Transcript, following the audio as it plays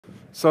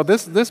So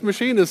this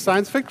machine is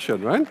science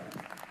fiction, right?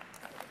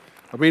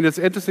 I mean, it's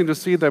interesting to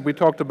see that we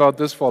talked about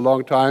this for a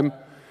long time,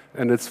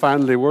 and it's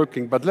finally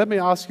working. But let me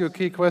ask you a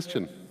key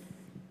question.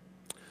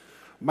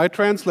 My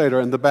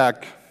translator in the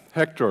back,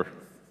 Hector,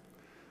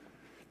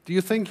 do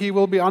you think he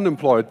will be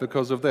unemployed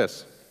because of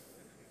this?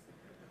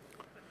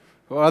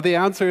 Well, the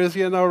answer is,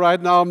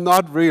 right now,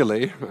 not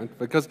really, right?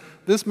 Because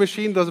this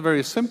machine does a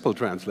very simple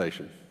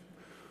translation.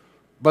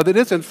 But it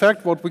is, in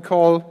fact, what we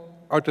call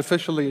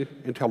artificially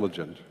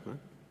intelligent. Right?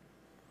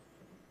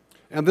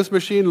 And this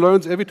machine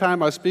learns every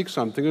time I speak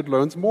something, it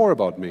learns more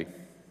about me.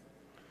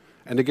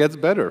 And it gets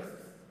better.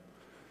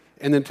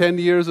 And in 10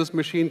 years, this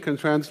machine can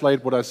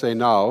translate what I say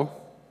now,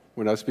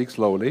 when I speak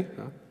slowly.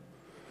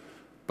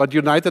 But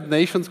United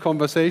Nations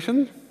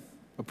conversation,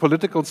 a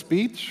political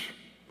speech,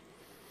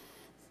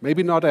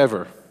 maybe not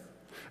ever.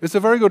 It's a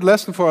very good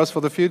lesson for us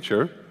for the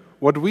future.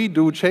 What we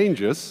do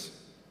changes,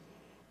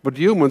 but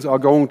humans are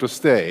going to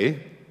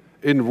stay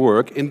in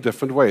work in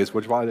different ways,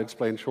 which I'll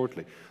explain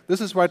shortly.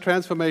 This is why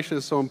transformation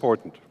is so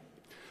important.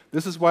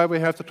 This is why we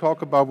have to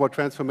talk about what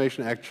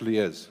transformation actually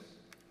is.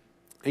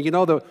 And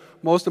the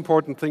most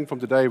important thing from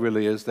today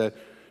really is that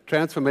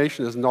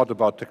transformation is not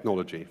about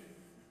technology.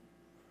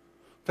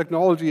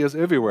 Technology is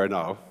everywhere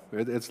now.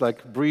 It's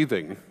like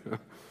breathing.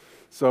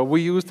 So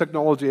we use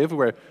technology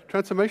everywhere.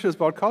 Transformation is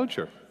about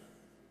culture.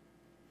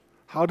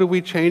 How do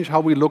we change how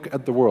we look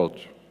at the world?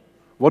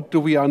 What do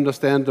we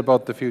understand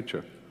about the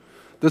future?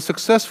 The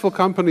successful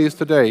companies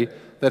today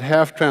that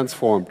have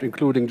transformed,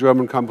 including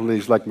German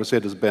companies like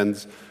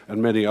Mercedes-Benz and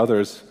many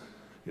others,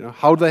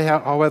 how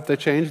have they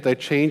changed? They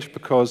changed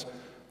because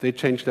they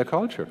changed their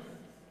culture.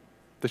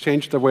 They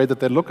changed the way that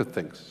they look at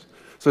things.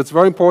 So it's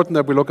very important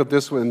that we look at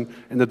this one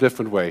in a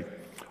different way.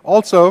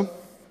 Also,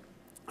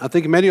 I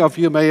think many of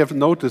you may have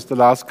noticed the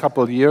last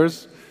couple of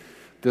years,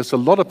 there's a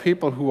lot of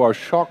people who are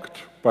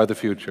shocked by the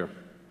future.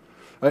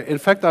 In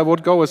fact, I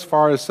would go as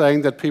far as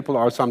saying that people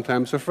are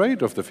sometimes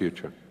afraid of the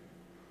future.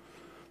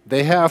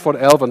 They have what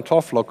Alvin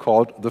Toffler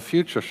called the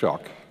future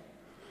shock.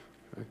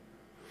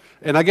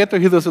 And I get to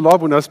hear this a lot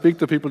when I speak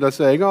to people that are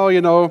saying,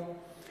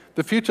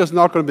 the future is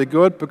not going to be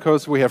good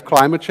because we have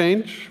climate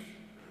change,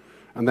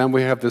 and then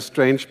we have these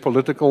strange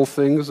political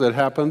things that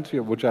happened,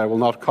 which I will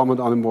not comment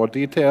on in more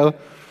detail.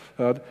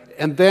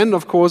 And then,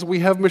 of course, we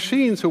have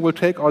machines who will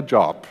take our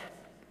job.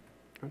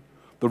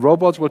 The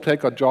robots will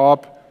take our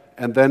job,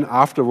 and then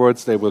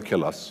afterwards they will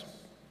kill us.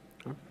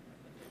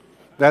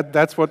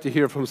 That's what you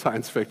hear from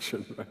science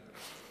fiction.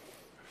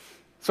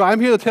 So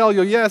I'm here to tell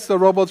you, yes, the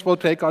robots will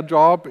take our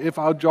job if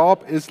our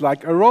job is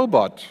like a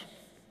robot.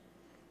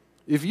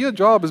 If your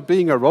job is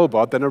being a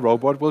robot, then a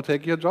robot will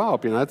take your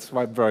job. That's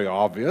very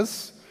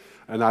obvious,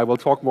 and I will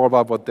talk more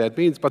about what that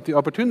means. But the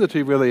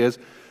opportunity really is,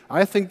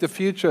 I think the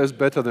future is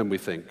better than we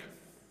think.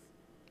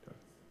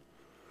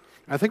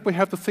 I think we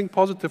have to think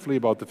positively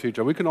about the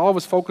future. We can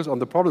always focus on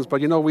the problems, but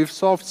we've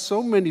solved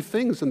so many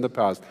things in the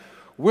past.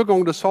 We're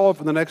going to solve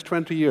in the next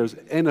 20 years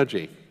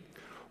energy.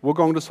 We're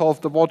going to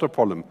solve the water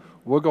problem.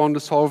 We're going to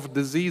solve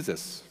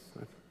diseases.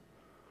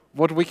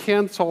 What we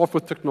can't solve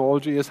with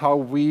technology is how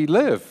we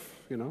live,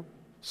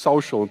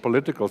 social and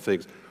political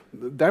things.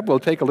 That will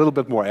take a little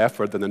bit more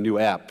effort than a new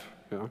app.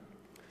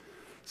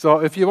 So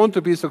if you want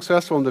to be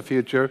successful in the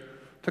future,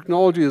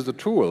 technology is a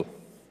tool,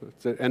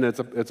 and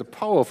it's a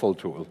powerful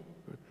tool.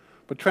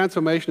 But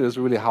transformation is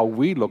really how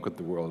we look at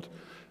the world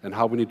and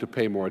how we need to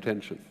pay more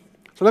attention.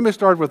 So let me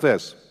start with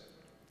this.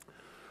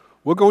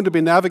 We're going to be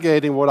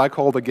navigating what I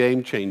call the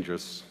game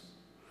changers.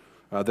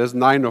 There's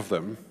 9 of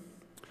them.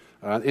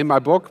 In my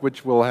book,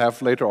 which we'll have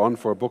later on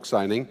for a book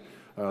signing,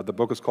 the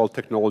book is called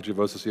Technology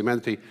versus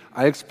Humanity,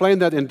 I explain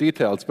that in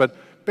details. But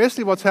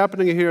basically what's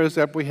happening here is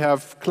that we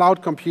have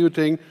cloud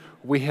computing,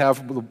 we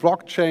have the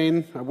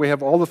blockchain, we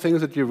have all the things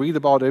that you read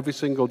about every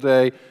single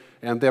day,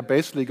 and they're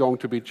basically going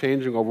to be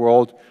changing our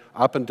world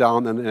up and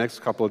down in the next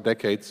couple of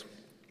decades.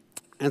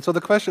 And so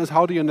the question is,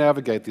 how do you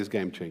navigate these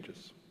game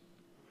changes?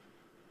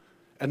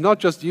 And not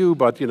just you,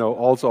 but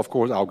also, of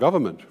course, our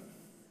government.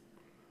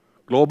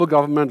 Global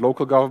government,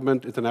 local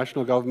government,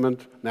 international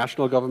government,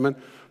 national government,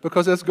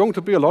 because there's going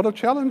to be a lot of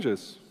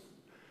challenges.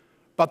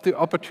 But the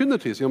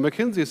opportunities,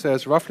 McKinsey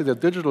says roughly the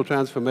digital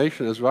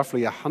transformation is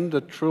roughly a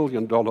 $100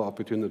 trillion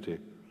opportunity,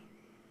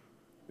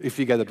 if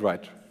you get it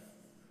right.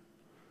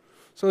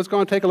 So it's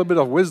going to take a little bit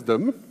of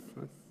wisdom.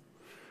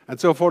 And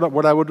so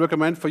what I would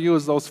recommend for you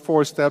is those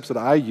 4 steps that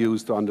I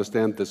use to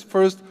understand this.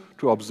 First,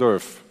 to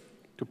observe,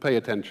 to pay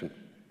attention.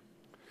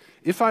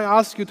 If I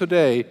ask you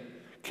today,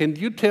 can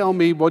you tell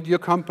me what your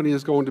company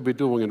is going to be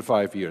doing in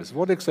 5 years?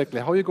 What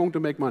exactly? How are you going to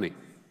make money?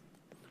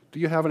 Do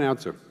you have an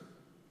answer?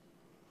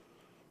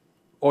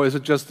 Or is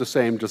it just the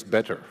same, just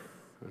better?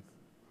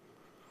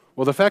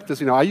 Well, the fact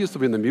is, I used to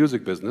be in the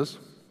music business.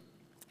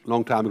 A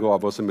long time ago, I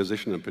was a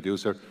musician and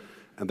producer.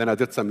 And then I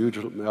did some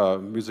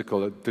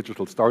musical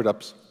digital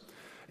startups.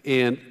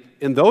 And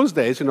in those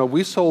days,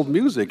 we sold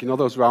music,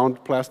 those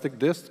round plastic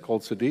discs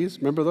called CDs.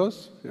 Remember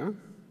those? Yeah.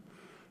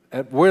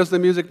 And where's the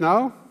music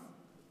now?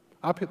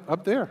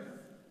 Up there.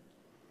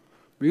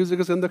 Music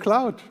is in the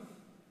cloud.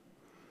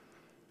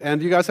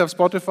 And you guys have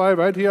Spotify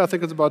right here. I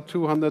think it's about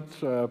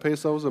 200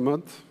 pesos a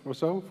month or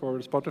so for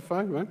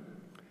Spotify, right?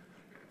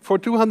 For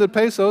 200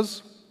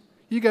 pesos,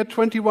 you get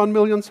 21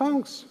 million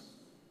songs.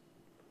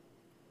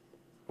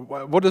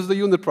 What is the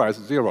unit price?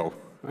 0.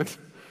 Right?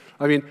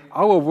 I mean,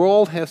 our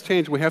world has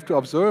changed. We have to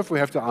observe, we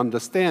have to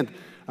understand.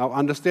 Now,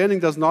 understanding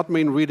does not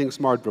mean reading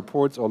smart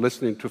reports or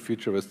listening to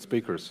futurist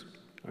speakers.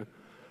 Right?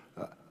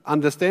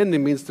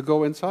 Understanding means to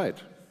go inside.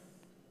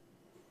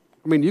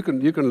 I mean, you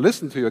can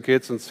listen to your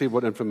kids and see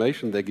what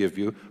information they give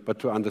you, but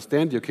to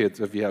understand your kids,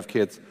 if you have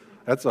kids,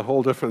 that's a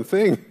whole different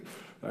thing.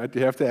 Right?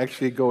 You have to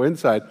actually go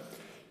inside.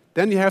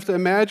 Then you have to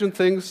imagine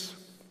things,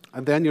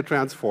 and then you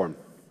transform.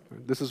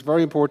 This is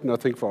very important, I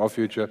think, for our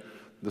future,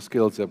 the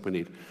skills that we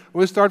need.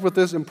 We start with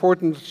this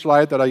important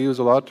slide that I use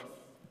a lot,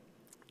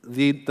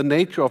 the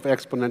nature of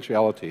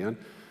exponentiality.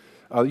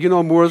 And you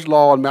know Moore's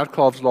law and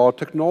Metcalfe's law,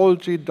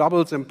 technology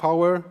doubles in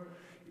power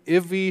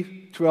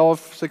every 12,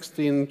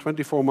 16,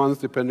 24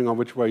 months, depending on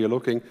which way you're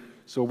looking.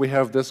 So we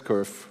have this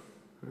curve.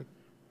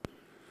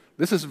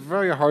 This is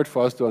very hard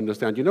for us to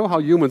understand. You know how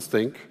humans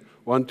think?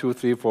 1, 2,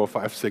 3, 4,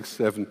 5, 6,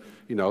 7,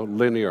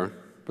 linear,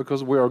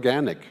 because we're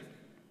organic.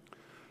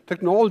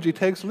 Technology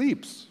takes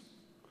leaps.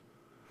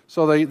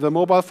 So the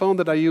mobile phone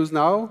that I use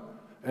now,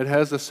 it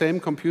has the same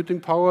computing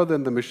power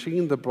than the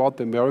machine that brought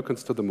the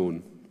Americans to the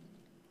moon.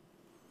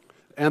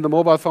 And the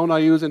mobile phone I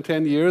use in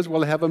 10 years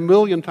will have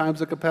 1,000,000 times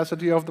the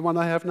capacity of the one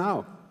I have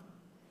now.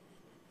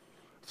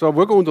 So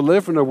we're going to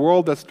live in a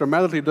world that's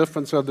dramatically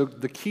different. So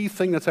the key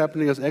thing that's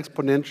happening is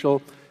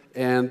exponential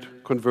and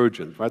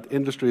convergent, right?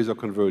 Industries are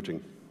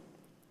converging.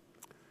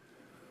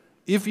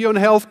 If you're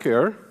in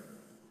healthcare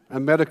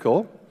and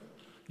medical,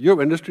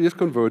 your industry is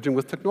converging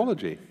with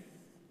technology.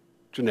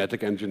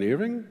 Genetic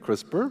engineering,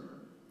 CRISPR,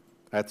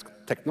 that's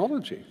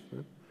technology.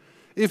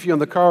 If you're in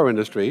the car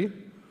industry,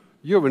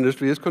 your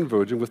industry is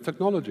converging with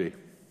technology.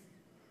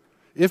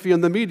 If you're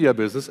in the media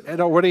business, it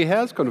already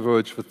has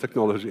converged with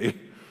technology.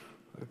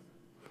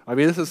 I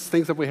mean, this is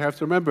things that we have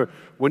to remember.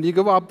 When you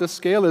go up the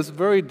scale, it's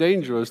very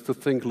dangerous to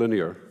think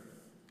linear.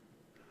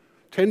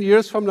 10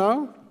 years from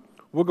now,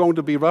 we're going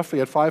to be roughly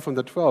at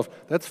 512.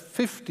 That's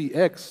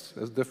 50x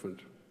as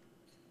different.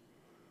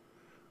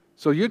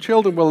 So your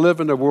children will live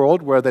in a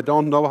world where they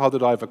don't know how to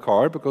drive a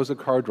car because the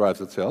car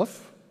drives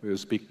itself. You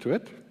speak to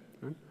it.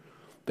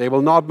 They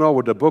will not know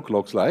what a book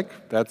looks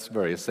like. That's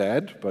very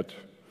sad, but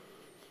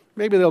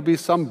maybe there'll be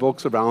some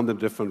books around in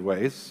different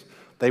ways.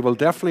 They will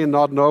definitely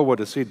not know what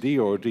a CD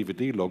or a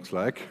DVD looks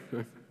like.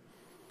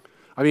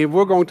 I mean,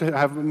 we're going to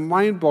have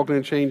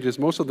mind-boggling changes,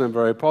 most of them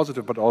very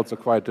positive, but also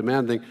quite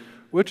demanding,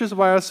 which is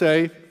why I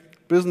say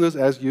business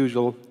as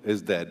usual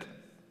is dead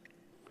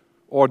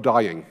or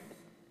dying.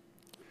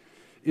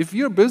 If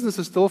your business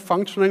is still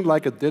functioning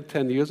like it did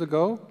 10 years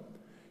ago,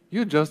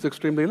 you're just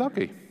extremely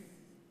lucky.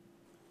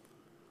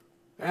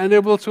 And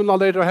it will sooner or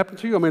later happen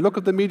to you. I mean, look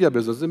at the media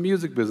business, the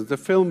music business, the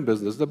film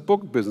business, the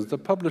book business, the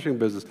publishing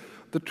business,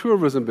 the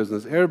tourism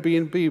business,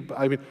 Airbnb.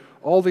 I mean,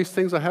 all these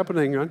things are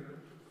happening, right?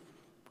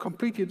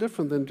 Completely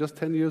different than just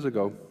 10 years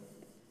ago.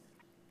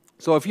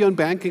 So if you're in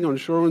banking or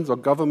insurance or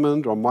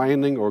government or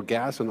mining or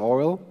gas and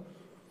oil,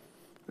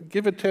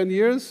 give it 10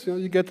 years,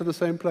 you get to the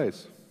same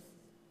place.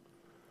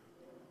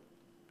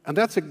 And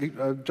that's a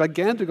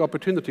gigantic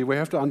opportunity. We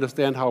have to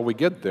understand how we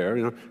get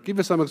there. Give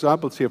you some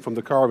examples here from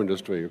the car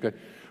industry. Okay,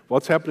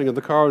 what's happening in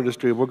the car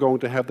industry? We're going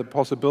to have the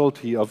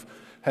possibility of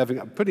having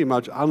pretty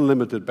much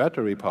unlimited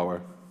battery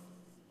power.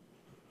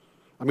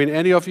 I mean,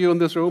 any of you in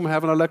this room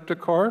have an electric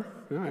car?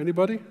 Yeah,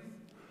 anybody?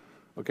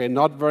 Okay,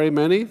 not very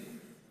many.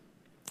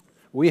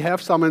 We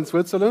have some in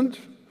Switzerland,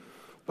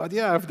 but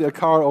yeah, if their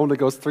car only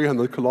goes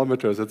 300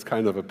 kilometers, it's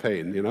kind of a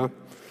pain,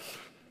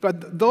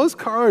 But those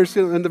cars,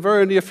 in the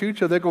very near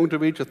future, they're going to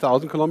reach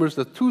 1,000 kilometers,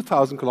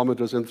 2,000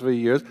 kilometers in 3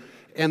 years,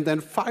 and then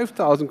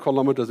 5,000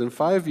 kilometers in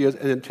 5 years,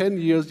 and in 10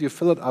 years, you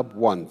fill it up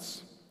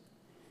once.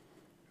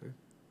 Okay?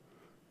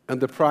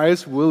 And the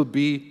price will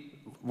be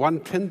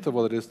 1/10 of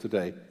what it is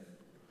today.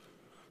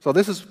 So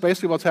this is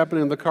basically what's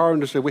happening in the car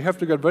industry. We have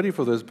to get ready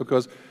for this,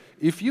 because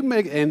if you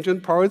make engine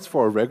parts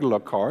for a regular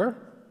car,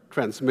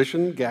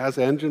 transmission, gas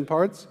engine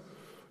parts,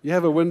 you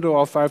have a window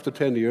of 5 to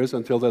 10 years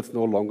until that's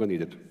no longer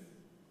needed.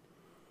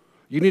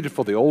 You need it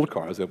for the old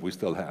cars that we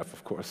still have,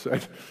 of course,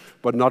 right?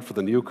 But not for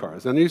the new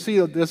cars. And you see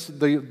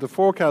the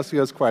forecast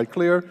here is quite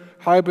clear.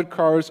 Hybrid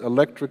cars,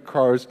 electric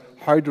cars,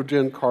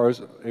 hydrogen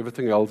cars,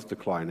 everything else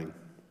declining.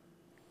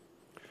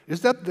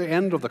 Is that the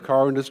end of the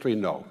car industry?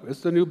 No. It's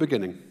the new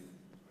beginning.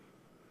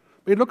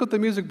 I mean, look at the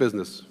music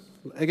business.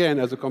 Again,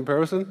 as a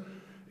comparison,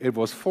 it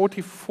was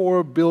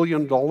 $44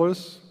 billion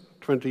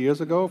 20 years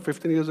ago,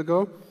 15 years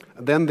ago,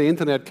 and then the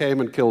internet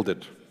came and killed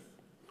it.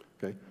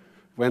 Okay?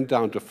 Went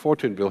down to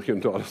 $14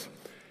 billion.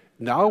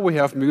 Now we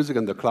have music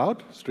in the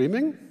cloud,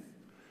 streaming.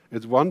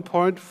 It's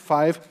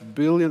 1.5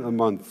 billion a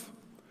month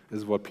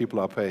is what people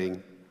are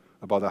paying,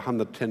 about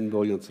 110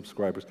 million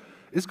subscribers.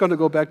 It's going to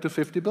go back to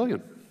 50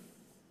 billion.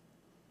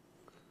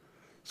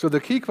 So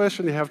the key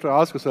question you have to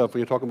ask yourself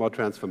when you're talking about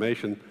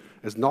transformation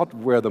is not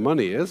where the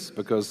money is,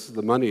 because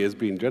the money is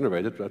being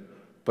generated,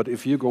 but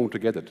if you're going to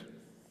get it.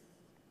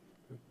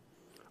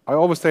 I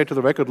always say to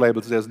the record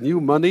labels, there's new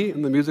money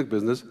in the music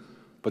business,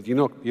 but you're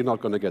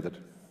not going to get it.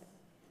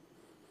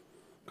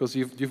 Because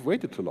you've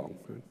waited too long.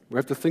 Right? We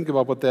have to think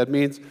about what that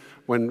means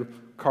when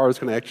cars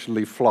can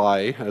actually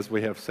fly, as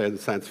we have said in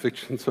science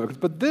fiction circles.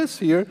 But this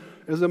here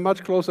is a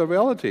much closer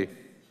reality.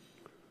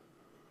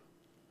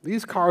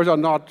 These cars are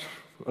not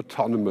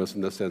autonomous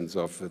in the sense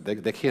of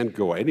they can't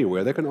go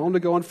anywhere. They can only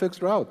go on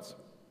fixed routes.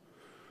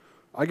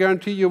 I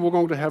guarantee you we're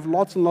going to have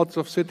lots and lots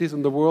of cities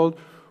in the world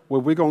where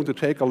we're going to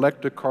take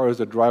electric cars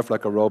that drive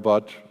like a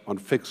robot on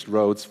fixed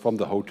roads from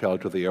the hotel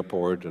to the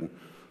airport.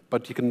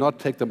 But you cannot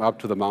take them up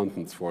to the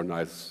mountains for a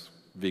nice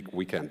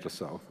weekend or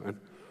so. Right?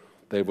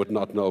 They would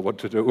not know what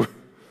to do.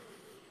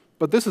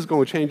 But this is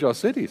going to change our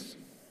cities.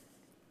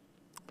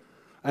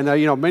 And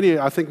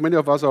I think many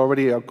of us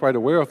already are quite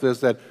aware of this,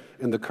 that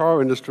in the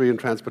car industry and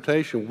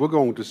transportation, we're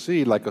going to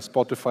see like a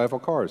Spotify for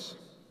cars.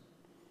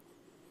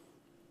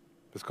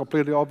 It's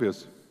completely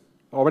obvious.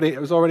 It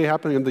was already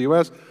happening in the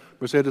US,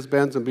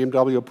 Mercedes-Benz and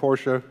BMW,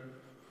 Porsche.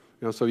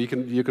 So you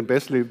can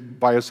basically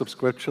buy a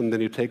subscription, then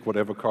you take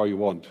whatever car you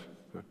want.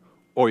 Right?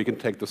 Or you can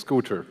take the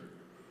scooter,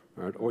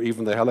 right? Or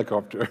even the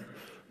helicopter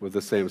with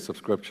the same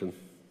subscription.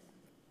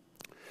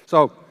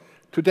 So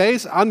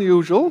today's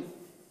unusual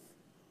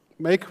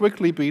may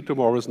quickly be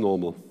tomorrow's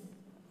normal.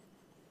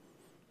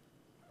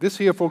 This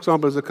here, for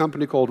example, is a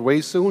company called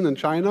Waysoon in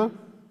China.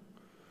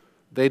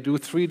 They do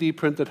 3D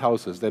printed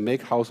houses. They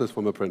make houses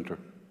from a printer.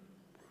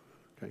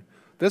 Okay.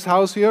 This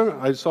house here,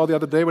 I saw the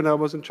other day when I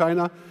was in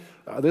China,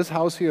 this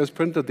house here is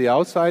printed the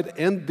outside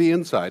and the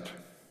inside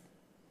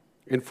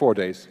in 4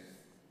 days.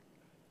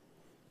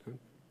 Okay.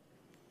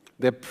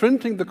 They're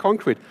printing the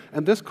concrete,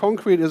 and this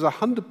concrete is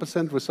 100%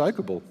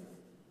 recyclable.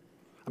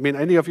 I mean,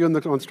 any of you in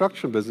the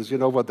construction business, you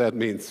know what that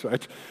means,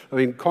 right? I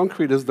mean,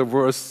 concrete is the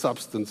worst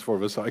substance for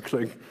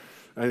recycling.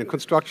 And the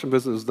construction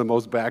business is the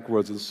most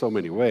backwards in so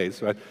many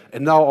ways, right?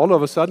 And now all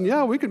of a sudden,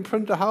 yeah, we can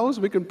print a house,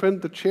 we can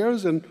print the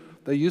chairs, and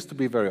they used to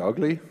be very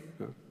ugly.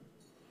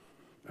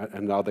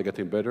 And now they're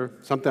getting better.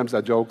 Sometimes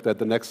I joke that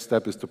the next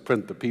step is to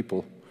print the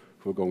people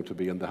who are going to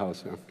be in the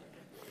house.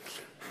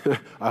 Yeah.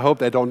 I hope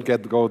they don't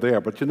go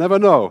there, but you never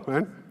know,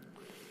 right?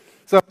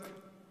 So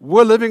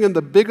we're living in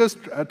the biggest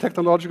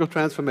technological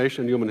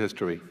transformation in human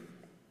history.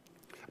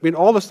 I mean,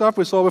 all the stuff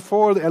we saw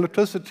before, the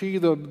electricity,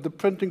 the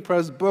printing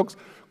press, books,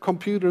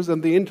 computers,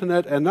 and the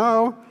internet, and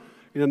now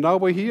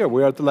we're here.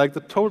 We're at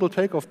the total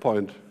takeoff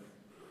point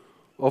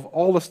of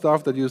all the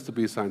stuff that used to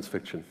be science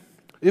fiction.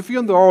 If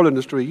you're in the oil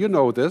industry, you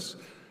know this.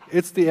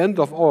 It's the end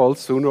of oil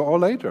sooner or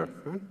later.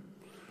 Right?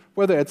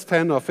 Whether it's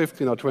 10 or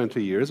 15 or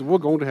 20 years, we're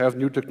going to have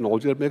new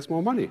technology that makes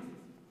more money.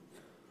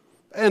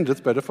 And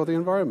it's better for the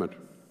environment.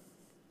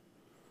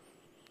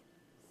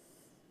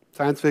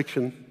 Science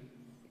fiction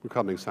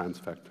becoming science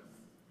fact.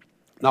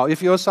 Now,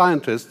 if you're a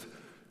scientist,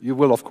 you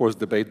will, of course,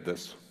 debate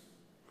this.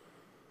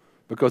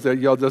 Because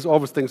there's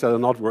always things that are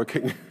not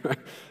working,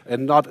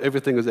 and not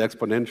everything is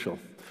exponential.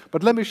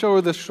 But let me show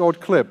you this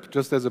short clip,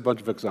 just as a bunch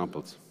of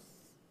examples.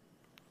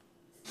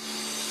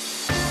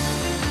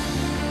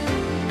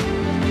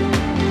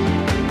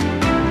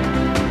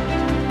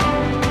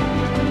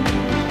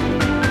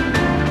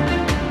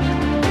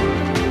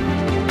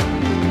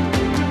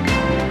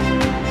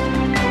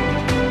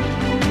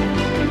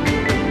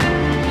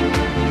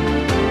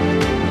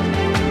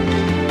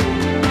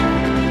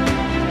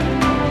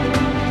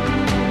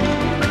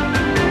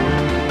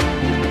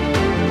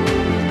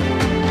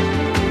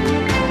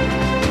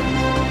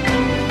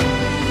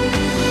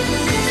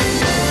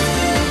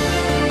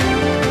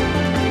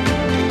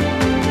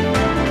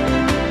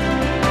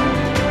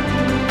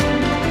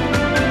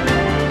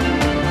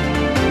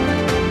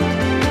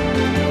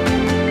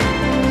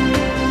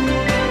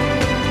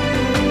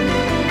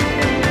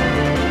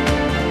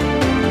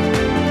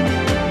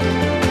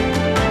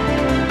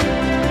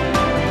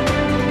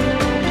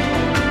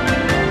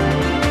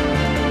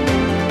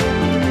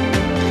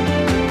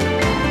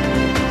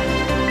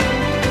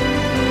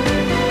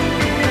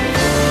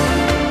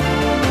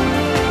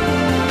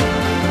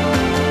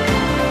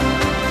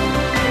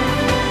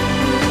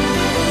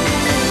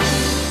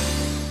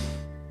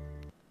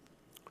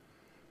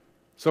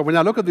 So when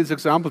I look at these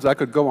examples, I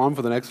could go on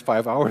for the next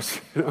 5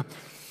 hours.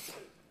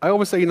 I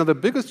always say, the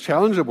biggest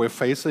challenge that we're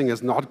facing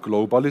is not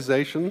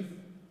globalization.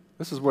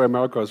 This is where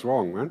America is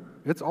wrong, right?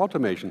 It's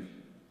automation.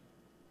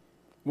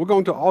 We're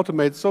going to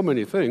automate so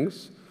many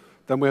things,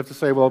 then we have to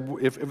say, well,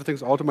 if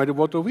everything's automated,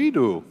 what do we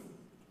do?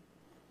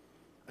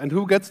 And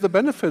who gets the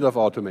benefit of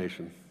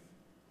automation?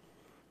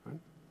 Right?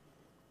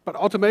 But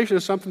automation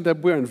is something that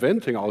we're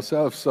inventing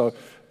ourselves, so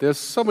there's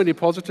so many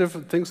positive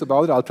things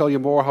about it. I'll tell you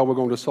more how we're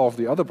going to solve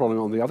the other problem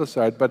on the other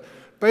side. But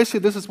basically,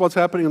 this is what's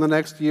happening in the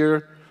next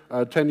year,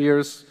 10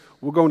 years.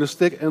 We're going to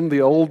stick in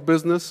the old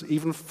business,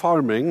 even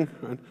farming,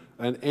 right?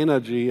 And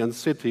energy and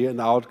city,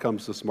 and out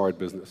comes the smart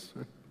business.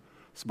 Right?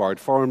 Smart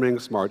farming,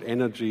 smart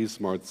energy,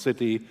 smart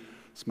city,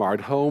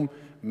 smart home,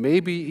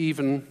 maybe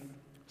even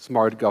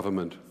smart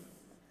government.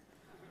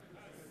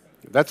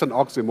 That's an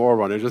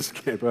oxymoron, I just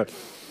can't.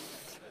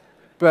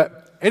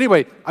 But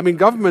Anyway, I mean,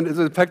 government is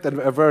in fact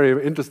a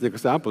very interesting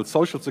example.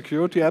 Social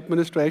Security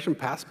Administration,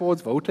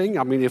 passports, voting.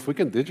 I mean, if we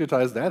can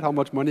digitize that, how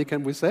much money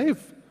can we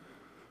save?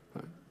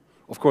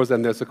 Of course,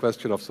 then there's a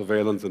question of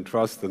surveillance and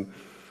trust.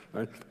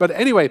 Right? But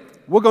anyway,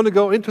 we're going to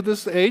go into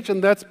this age,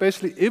 and that's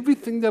basically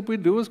everything that we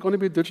do is going to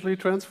be digitally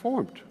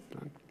transformed.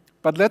 Right?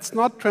 But let's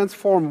not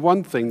transform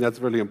one thing that's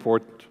really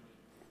important.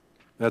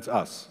 That's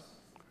us.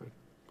 Right?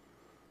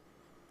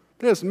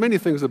 There's many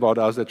things about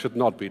us that should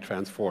not be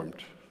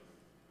transformed.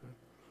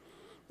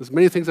 There's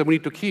many things that we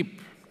need to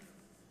keep.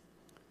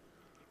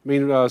 I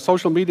mean,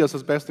 social media is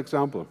the best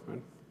example.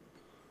 Right?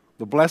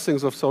 The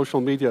blessings of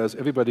social media is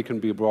everybody can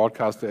be a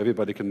broadcaster,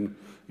 everybody can,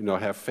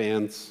 have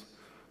fans.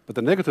 But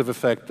the negative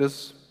effect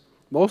is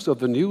most of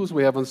the news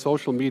we have on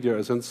social media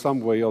is in some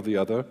way or the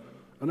other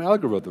an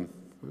algorithm.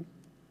 Right?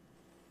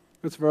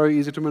 It's very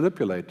easy to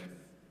manipulate.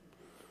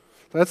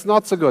 That's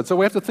not so good. So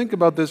we have to think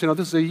about this. This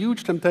is a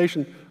huge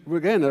temptation.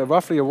 Again,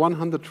 roughly a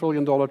 $100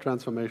 trillion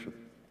transformation.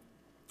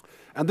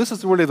 And this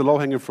is really the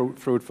low-hanging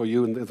fruit for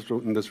you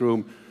in this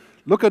room.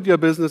 Look at your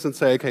business and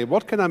say, okay,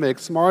 what can I make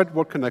smart?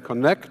 What can I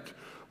connect?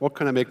 What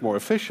can I make more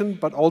efficient?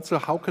 But also,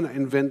 how can I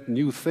invent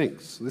new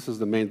things? This is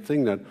the main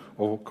thing that,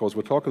 of course,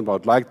 we're talking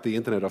about, like the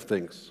Internet of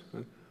Things,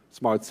 right?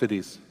 Smart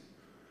cities.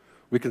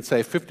 We can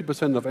save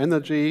 50% of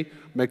energy,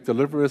 make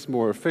deliveries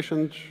more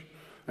efficient,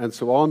 and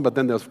so on. But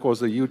then there's, of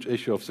course, a huge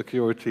issue of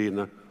security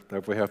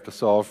that we have to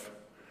solve.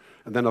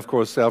 And then, of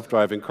course,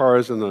 self-driving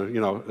cars and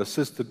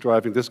assisted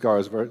driving. This guy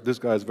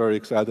is very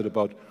excited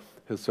about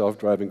his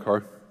self-driving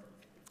car.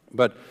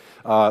 But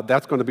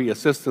that's going to be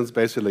assistance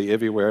basically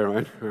everywhere,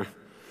 right?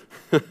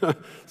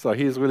 So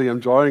he's really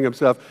enjoying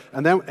himself.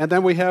 And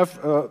then we have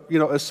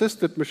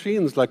assisted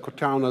machines like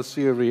Cortana,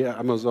 Siri,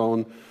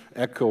 Amazon,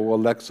 Echo,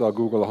 Alexa,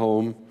 Google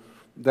Home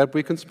that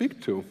we can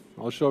speak to.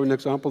 I'll show you an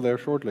example there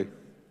shortly.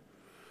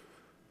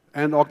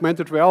 And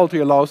augmented reality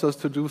allows us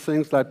to do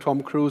things like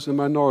Tom Cruise in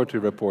Minority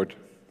Report.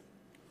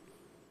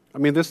 I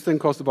mean, this thing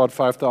costs about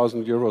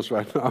 5,000 euros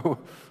right now.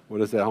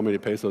 What is that? How many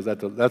pesos?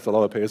 That's a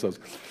lot of pesos.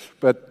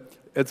 But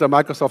it's a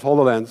Microsoft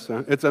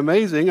HoloLens. It's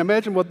amazing.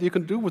 Imagine what you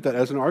can do with that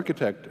as an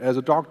architect, as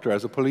a doctor,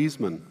 as a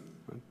policeman.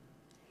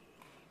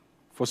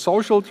 For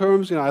social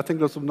terms, I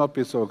think this would not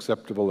be so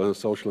acceptable in a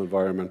social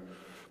environment,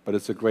 but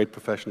it's a great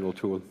professional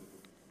tool.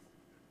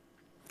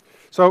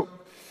 So,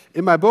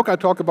 in my book, I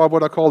talk about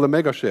what I call the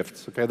mega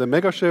shifts. Okay, the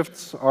mega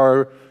shifts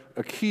are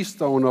a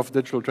keystone of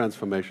digital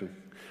transformation.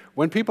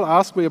 When people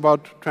ask me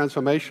about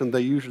transformation,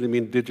 they usually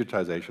mean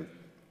digitization.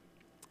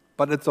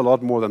 But it's a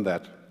lot more than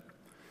that.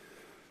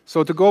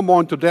 So to go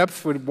more into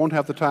depth, we won't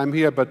have the time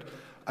here, but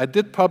I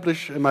did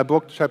publish in my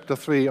book chapter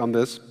 3 on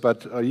this,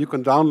 but you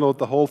can download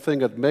the whole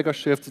thing at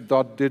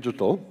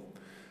megashifts.digital,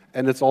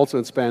 and it's also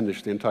in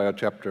Spanish, the entire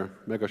chapter,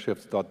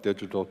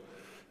 megashifts.digital.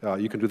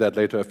 You can do that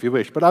later if you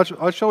wish. But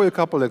I'll show you a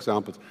couple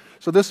examples.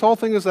 So this whole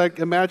thing is like,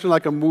 imagine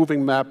like a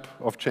moving map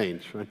of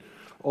change, right?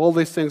 All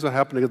these things are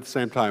happening at the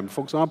same time.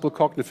 For example,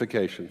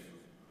 cognification.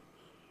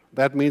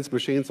 That means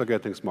machines are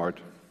getting smart.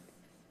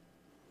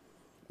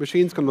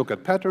 Machines can look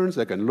at patterns,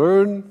 they can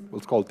learn,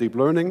 what's called deep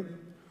learning.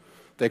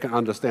 They can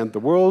understand the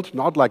world,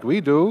 not like we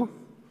do,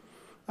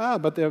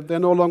 but they're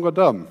no longer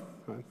dumb.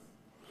 Right?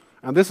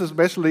 And this is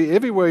basically,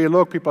 everywhere you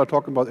look, people are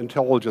talking about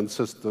intelligent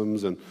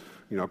systems and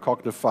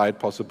cognified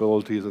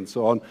possibilities and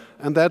so on,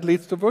 and that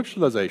leads to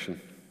virtualization.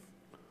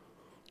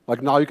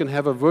 Like now you can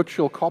have a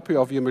virtual copy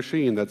of your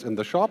machine that's in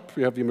the shop,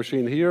 you have your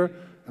machine here,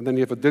 and then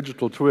you have a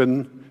digital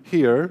twin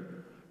here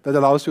that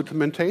allows you to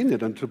maintain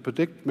it and to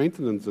predict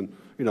maintenance and,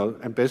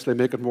 and basically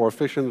make it more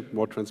efficient,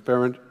 more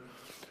transparent.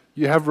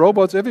 You have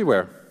robots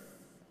everywhere.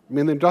 I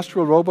mean, the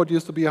industrial robot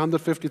used to be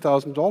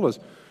 $150,000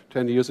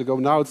 10 years ago.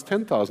 Now it's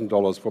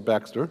 $10,000 for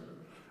Baxter,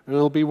 and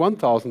it'll be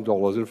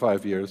 $1,000 in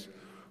 5 years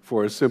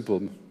for a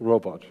simple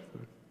robot.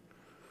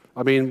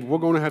 I mean, we're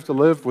going to have to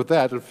live with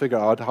that and figure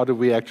out how do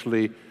we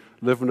actually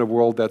live in a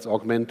world that's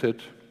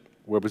augmented,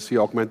 where we see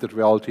augmented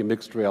reality,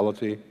 mixed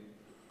reality.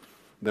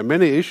 There are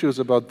many issues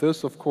about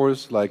this, of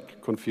course,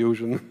 like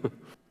confusion,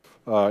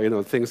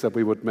 things that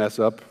we would mess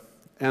up.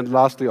 And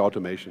lastly,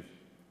 automation.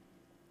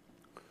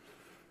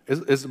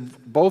 It's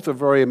both a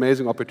very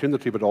amazing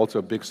opportunity, but also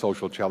a big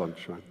social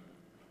challenge. Right?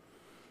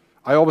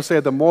 I always say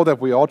the more that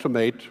we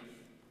automate,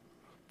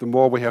 the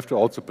more we have to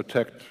also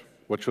protect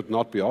what should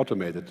not be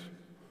automated,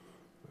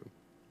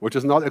 which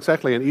is not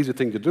exactly an easy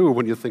thing to do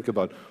when you think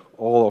about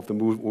all of the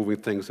moving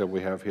things that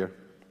we have here.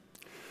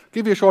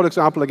 Give you a short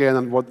example again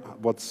on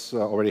what's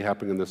already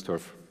happening in this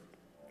turf.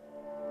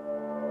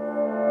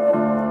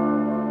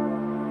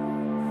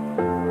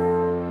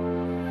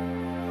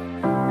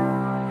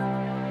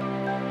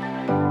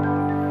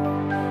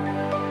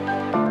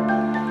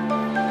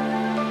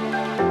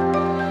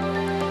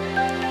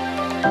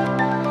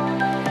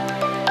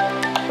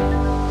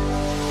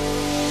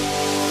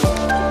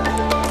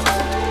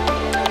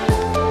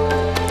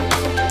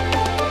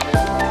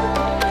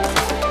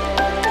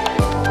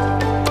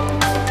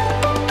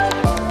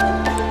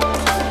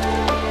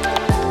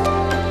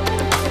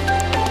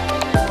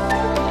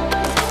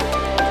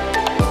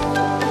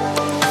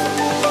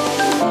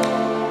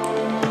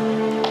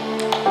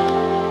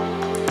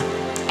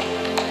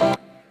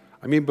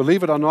 I mean,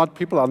 believe it or not,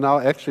 people are now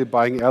actually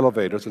buying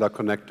elevators that are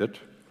connected,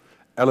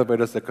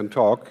 elevators that can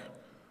talk,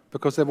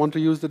 because they want to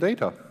use the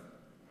data.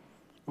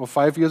 Well,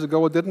 5 years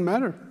ago, it didn't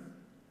matter.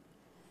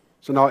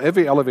 So now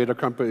every elevator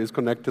company is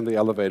connecting the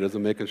elevators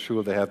and making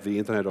sure they have the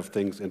Internet of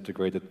Things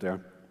integrated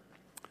there.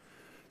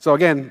 So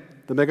again,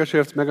 the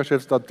megashifts,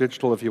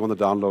 megashifts.digital if you want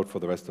to download for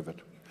the rest of it.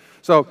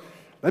 So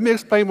let me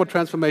explain what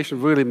transformation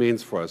really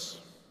means for us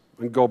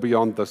and go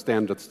beyond the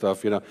standard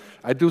stuff.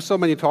 I do so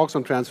many talks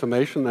on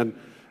transformation, and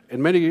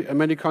in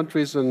many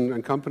countries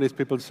and companies,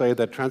 people say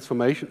that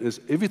transformation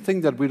is everything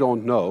that we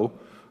don't know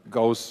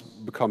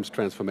becomes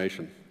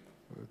transformation.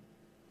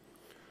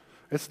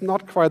 It's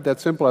not quite that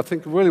simple. I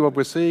think really what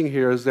we're seeing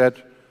here is that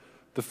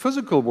the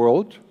physical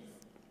world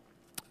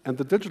and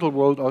the digital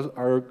world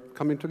are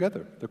coming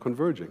together. They're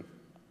converging.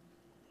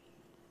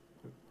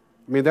 I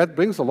mean, that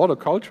brings a lot of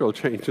cultural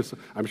changes.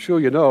 I'm sure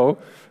you know,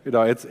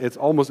 it's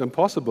almost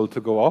impossible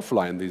to go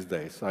offline these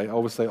days. I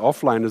always say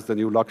offline is the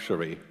new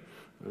luxury.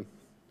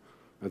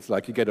 It's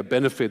like you get a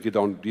benefit, you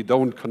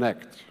don't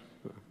connect.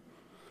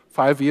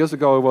 5 years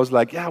ago, it was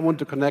like, yeah, I want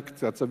to connect.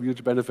 That's a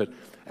huge benefit.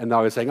 And now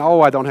you're saying,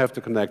 oh, I don't have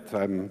to connect.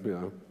 I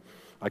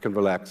can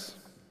relax.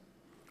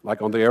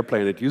 Like on the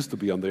airplane, it used to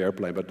be on the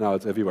airplane, but now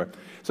it's everywhere.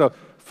 So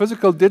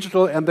physical,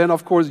 digital, and then,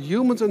 of course,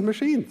 humans and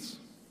machines.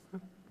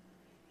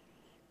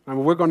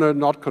 And we're going to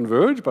not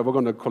converge, but we're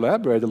going to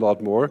collaborate a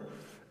lot more.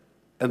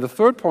 And the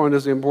third point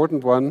is the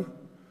important one.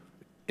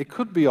 It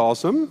could be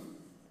awesome,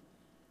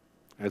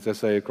 as they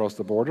say across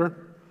the border,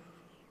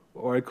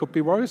 or it could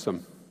be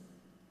worrisome.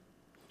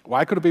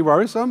 Why could it be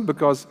worrisome?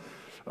 Because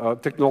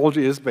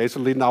technology is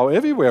basically now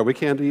everywhere. We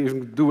can't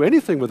even do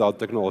anything without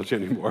technology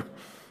anymore.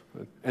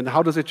 And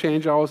how does it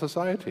change our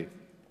society?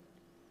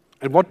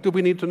 And what do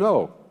we need to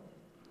know?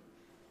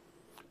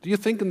 Do you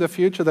think in the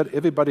future that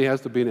everybody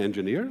has to be an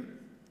engineer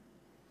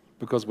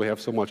because we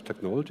have so much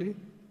technology?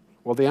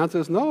 Well, the answer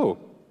is no,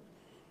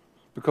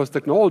 because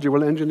technology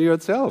will engineer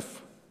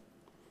itself.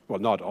 Well,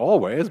 not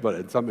always, but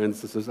in some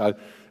instances. I'll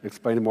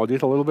explain in more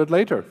detail a little bit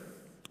later.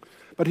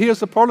 But here's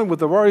the problem with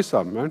the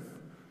worrisome, right?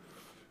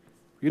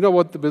 You know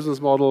what the business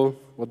model,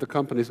 what the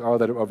companies are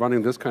that are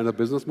running this kind of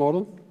business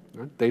model?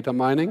 Right? Data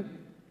mining.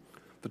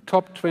 The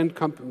top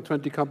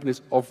 20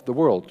 companies of the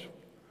world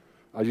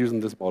are using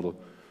this model.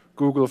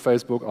 Google,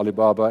 Facebook,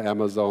 Alibaba,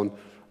 Amazon,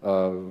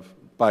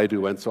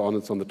 Baidu, and so on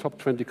and so on. The top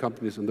 20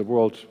 companies in the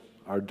world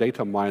are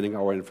data mining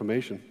our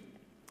information.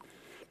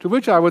 To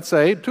which I would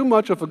say, too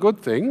much of a good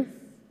thing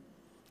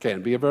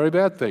can be a very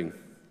bad thing.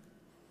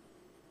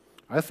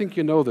 I think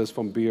you know this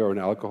from beer and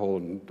alcohol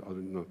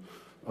and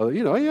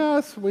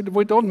yes,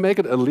 we don't make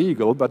it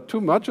illegal, but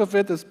too much of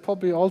it is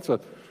probably also.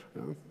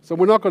 So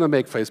we're not going to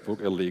make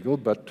Facebook illegal,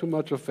 but too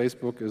much of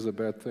Facebook is a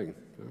bad thing.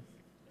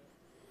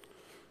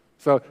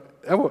 So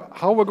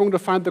how are we going to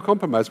find the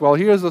compromise? Well,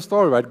 here's the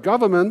story, right?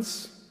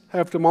 Governments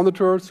have to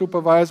monitor,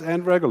 supervise,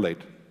 and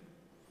regulate.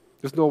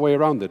 There's no way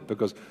around it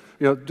because,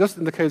 just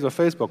in the case of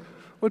Facebook,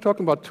 we're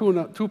talking about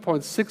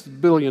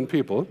 2.6 billion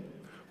people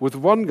with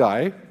one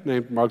guy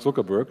named Mark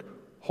Zuckerberg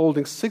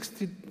holding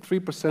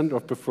 63%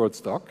 of preferred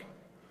stock,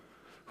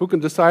 who can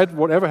decide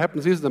whatever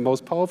happens. He's the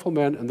most powerful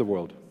man in the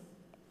world.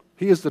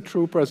 He is the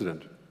true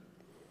president.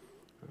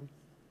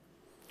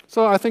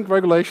 So I think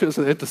regulation is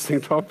an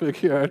interesting topic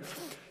here.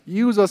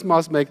 Users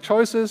must make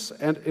choices,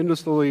 and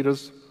industry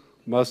leaders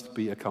must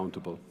be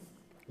accountable.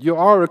 You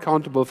are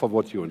accountable for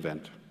what you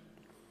invent.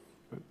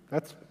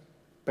 That's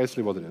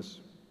basically what it is.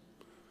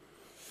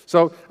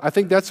 So I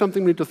think that's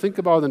something we need to think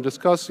about and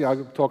discuss.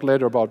 I'll talk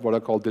later about what I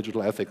call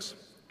digital ethics.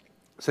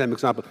 Same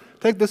example.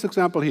 Take this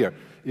example here.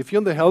 If you're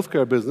in the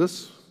healthcare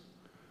business,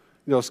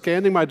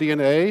 scanning my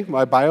DNA,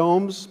 my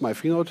biomes, my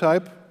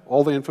phenotype,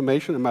 all the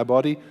information in my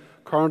body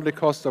currently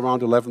costs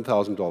around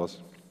 $11,000.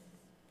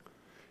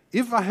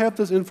 If I have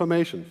this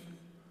information,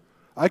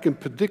 I can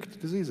predict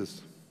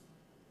diseases.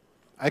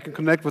 I can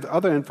connect with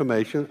other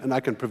information, and I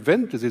can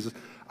prevent diseases.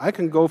 I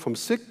can go from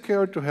sick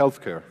care to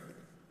health care.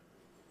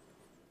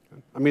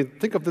 I mean,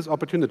 think of this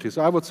opportunity.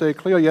 So I would say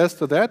clear yes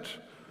to that,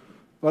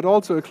 but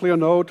also a clear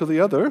no to the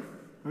other.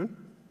 Right?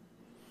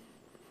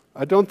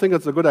 I don't think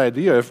it's a good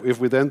idea if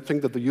we then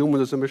think that the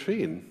human is a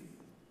machine,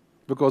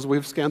 because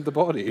we've scanned the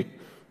body.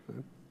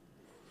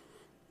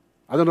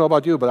 I don't know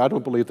about you, but I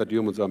don't believe that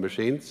humans are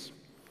machines.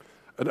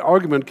 An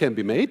argument can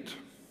be made,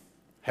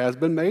 has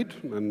been made,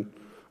 and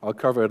I'll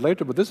cover it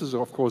later, but this is,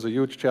 of course, a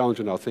huge challenge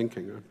in our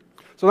thinking.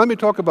 So let me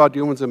talk about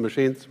humans and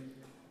machines,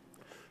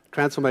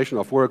 transformation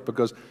of work,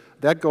 because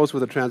that goes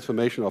with the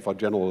transformation of our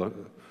general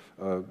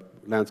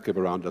landscape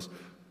around us.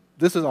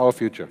 This is our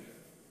future.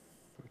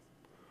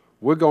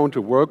 We're going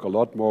to work a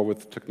lot more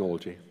with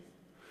technology.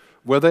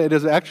 Whether it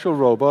is an actual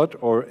robot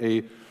or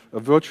a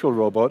virtual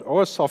robot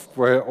or a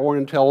software or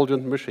an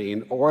intelligent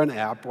machine or an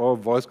app or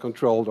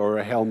voice-controlled or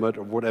a helmet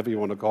or whatever you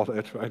want to call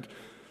it, right?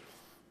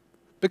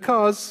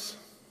 Because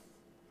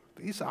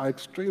these are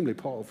extremely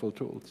powerful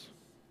tools.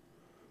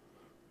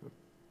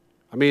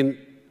 I mean,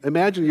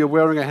 imagine you're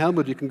wearing a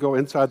helmet, you can go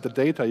inside the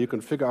data, you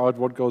can figure out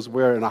what goes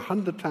where in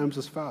 100 times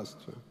as fast.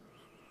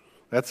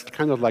 That's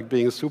kind of like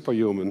being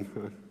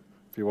superhuman.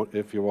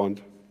 if you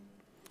want.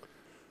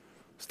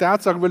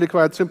 Stats are really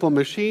quite simple.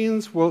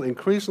 Machines will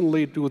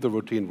increasingly do the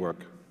routine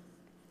work.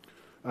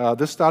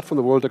 This stat from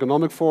the World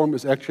Economic Forum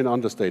is actually an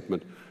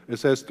understatement. It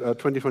says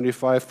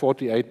 2025,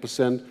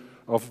 48%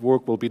 of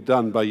work will be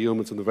done by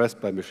humans and the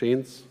rest by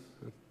machines.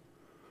 I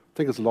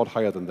think it's a lot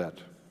higher than that.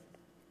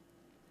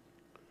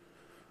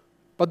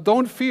 But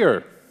don't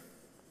fear.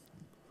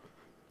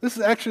 This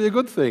is actually a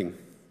good thing.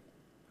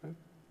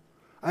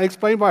 I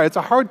explain why. It's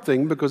a hard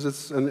thing because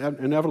it's an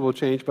inevitable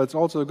change, but it's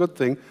also a good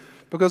thing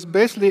because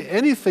basically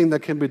anything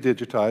that can be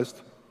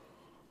digitized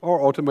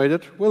or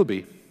automated will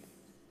be.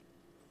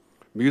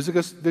 Music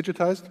is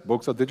digitized,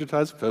 books are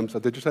digitized, films are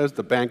digitized,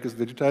 the bank is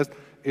digitized,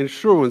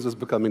 insurance is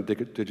becoming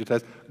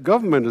digitized,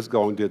 government is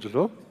going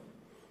digital,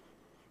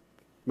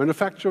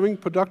 manufacturing,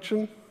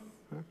 production.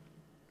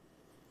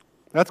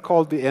 That's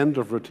called the end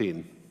of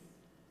routine.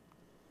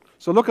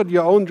 So look at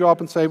your own job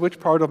and say, which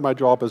part of my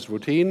job is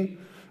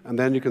routine? And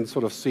then you can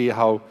sort of see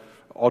how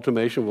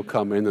automation will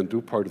come in and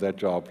do part of that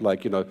job,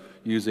 like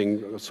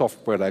using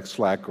software like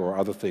Slack or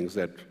other things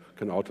that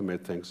can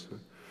automate things.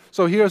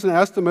 So here's an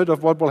estimate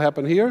of what will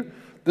happen here.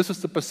 This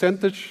is the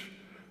percentage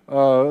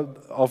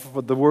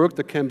of the work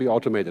that can be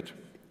automated.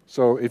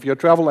 So if you're a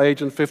travel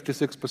agent,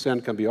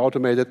 56% can be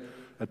automated.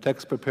 A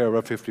text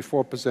preparer,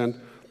 54%.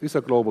 These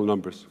are global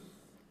numbers.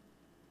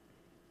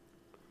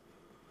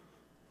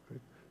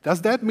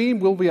 Does that mean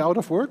we'll be out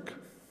of work?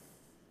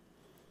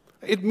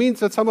 It means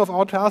that some of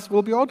our tasks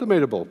will be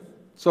automatable.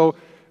 So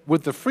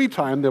with the free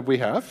time that we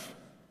have,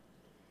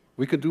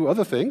 we can do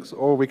other things,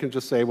 or we can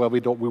just say, well, we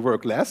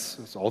work less.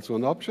 It's also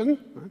an option.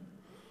 Right?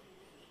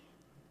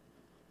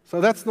 So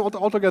that's not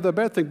altogether a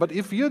bad thing. But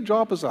if your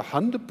job is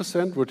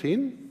 100%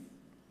 routine,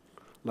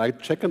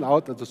 like checking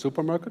out at the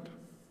supermarket,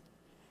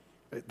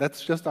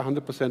 that's just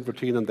 100%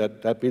 routine, and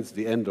that means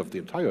the end of the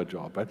entire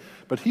job. Right?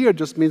 But here it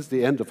just means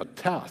the end of a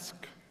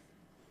task.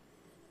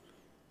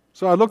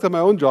 So I looked at my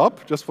own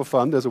job, just for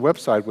fun. There's a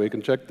website where you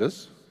can check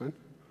this. Right?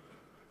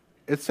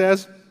 It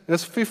says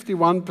there's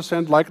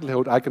 51%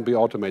 likelihood I can be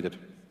automated.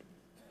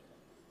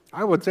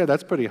 I would say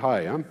that's pretty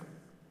high. Huh?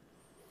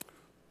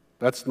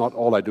 That's not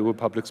all I do, a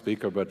public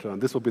speaker, but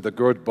this will be the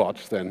GERD bot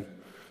then.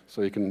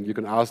 So you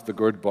can ask the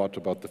GERD bot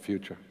about the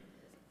future.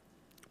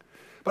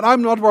 But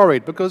I'm not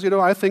worried because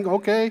I think,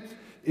 okay,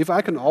 if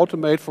I can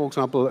automate, for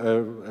example,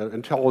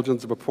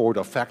 intelligence report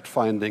or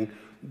fact-finding,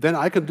 then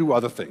I can do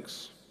other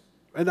things.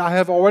 And I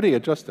have already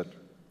adjusted.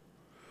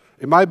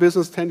 In my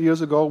business 10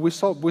 years ago, we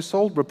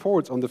sold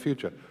reports on the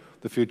future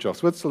of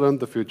Switzerland,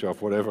 the future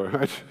of whatever,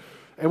 right?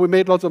 And we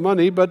made lots of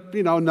money, but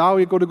now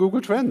you go to Google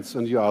Trends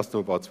and you ask them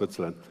about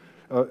Switzerland.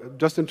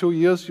 Just in 2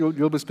 years,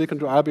 you'll be speaking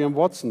to IBM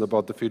Watson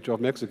about the future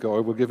of Mexico,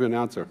 or we'll give you an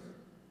answer.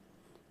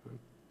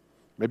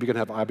 Maybe you can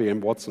have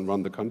IBM Watson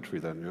run the country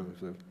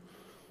then,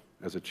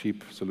 as a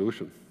cheap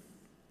solution.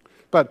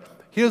 But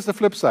here's the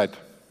flip side.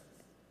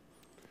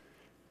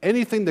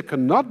 Anything that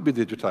cannot be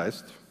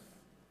digitized,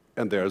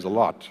 and there's a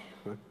lot,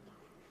 right,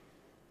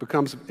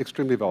 becomes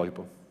extremely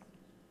valuable.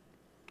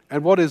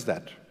 And what is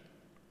that?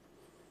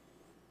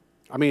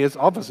 I mean, it's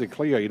obviously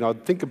clear.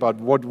 Think about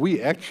what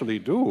we actually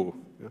do.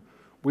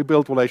 We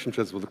build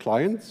relationships with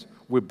clients.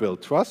 We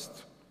build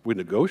trust. We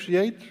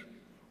negotiate.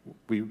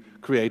 We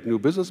create new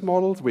business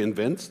models. We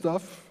invent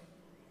stuff.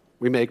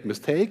 We make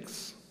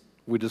mistakes.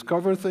 We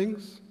discover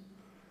things.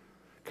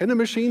 Can a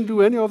machine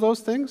do any of those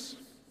things?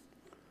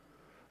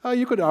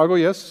 You could argue,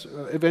 yes,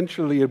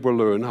 eventually it will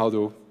learn how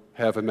to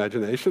have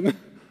imagination.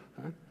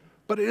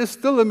 But it is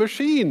still a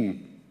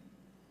machine.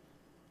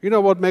 You know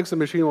what makes a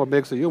machine, what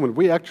makes a human?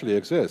 We actually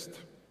exist.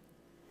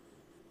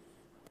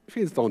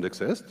 Machines don't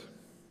exist.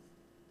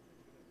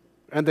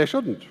 And they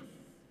shouldn't.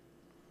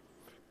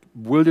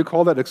 Will you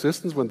call that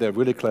existence when they're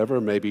really clever?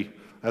 Maybe.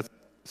 That's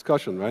a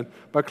discussion, right?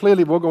 But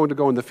clearly we're going to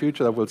go in the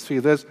future that we'll see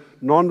this.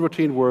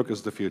 Non-routine work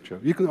is the future.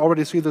 You can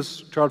already see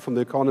this chart from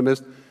The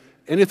Economist.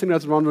 Anything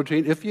that's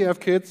non-routine, if you have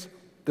kids,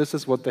 this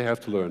is what they have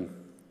to learn.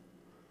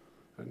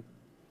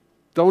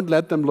 Don't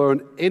let them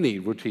learn any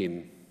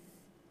routine.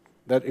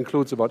 That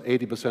includes about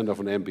 80% of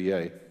an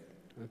MBA.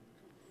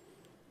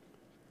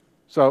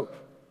 So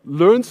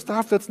learn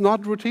stuff that's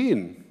not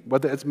routine,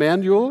 whether it's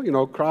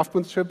manual,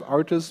 craftsmanship,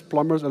 artists,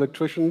 plumbers,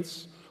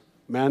 electricians,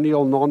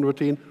 manual,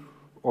 non-routine,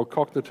 or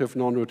cognitive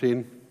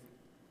non-routine.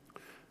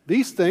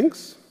 These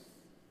things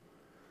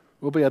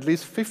will be at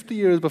least 50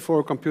 years before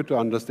a computer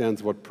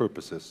understands what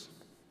purpose is,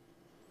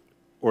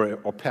 or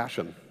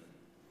passion.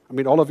 I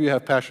mean, all of you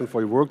have passion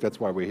for your work, that's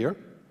why we're here.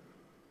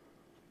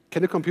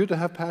 Can a computer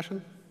have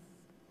passion?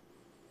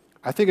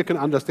 I think it can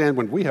understand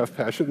when we have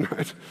passion,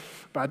 right?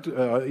 But,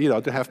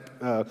 to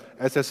have,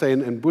 as they say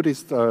in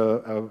Buddhist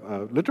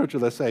literature,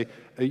 they say,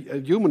 a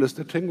human is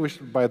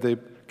distinguished by the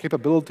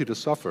capability to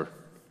suffer.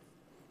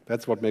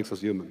 That's what makes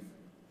us human.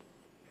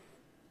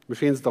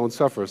 Machines don't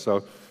suffer,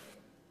 so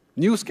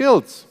new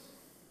skills.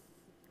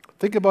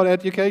 Think about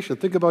education.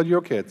 Think about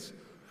your kids.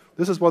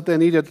 This is what they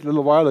needed a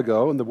little while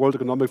ago, and the World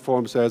Economic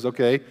Forum says,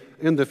 okay,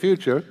 in the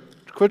future,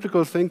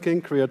 critical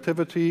thinking,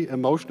 creativity,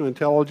 emotional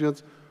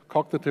intelligence,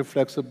 cognitive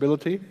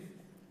flexibility.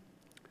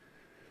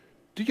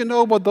 Do you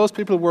know what those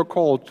people were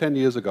called 10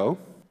 years ago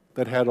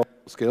that had all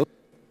the skills?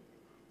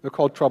 They're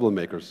called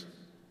troublemakers.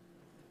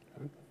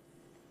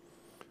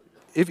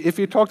 If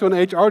you talk to an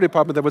HR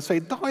department, they would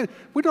say, no,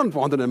 we don't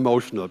want an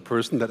emotional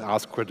person that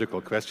asks critical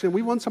questions.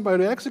 We want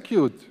somebody to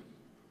execute.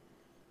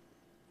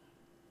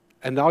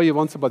 And now you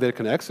want somebody that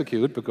can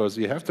execute, because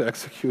you have to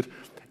execute,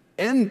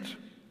 and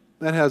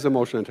that has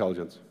emotional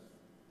intelligence.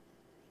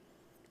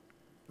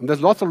 And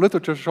there's lots of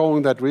literature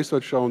showing that,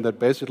 research showing that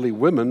basically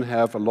women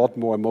have a lot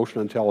more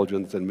emotional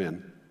intelligence than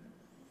men.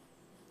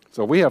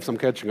 So we have some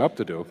catching up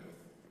to do.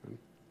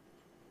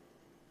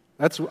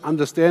 That's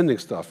understanding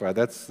stuff, right?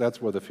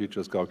 That's where the future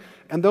is going.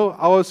 And though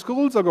our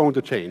schools are going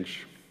to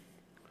change,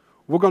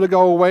 we're going to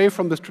go away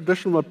from this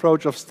traditional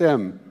approach of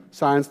STEM,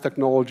 science,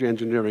 technology,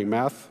 engineering,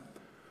 math,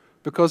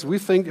 because we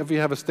think if you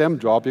have a STEM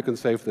job, you can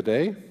save the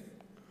day.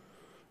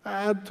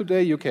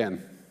 Today you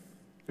can.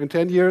 In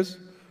 10 years,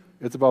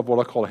 it's about what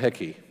I call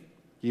HECI: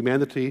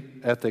 humanity,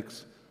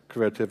 ethics,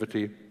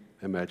 creativity,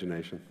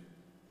 imagination.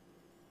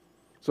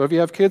 So if you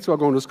have kids who are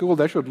going to school,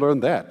 they should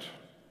learn that,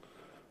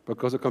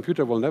 because a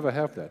computer will never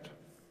have that.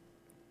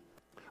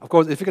 Of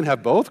course, if you can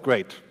have both,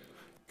 great.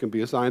 You can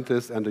be a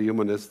scientist and a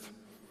humanist,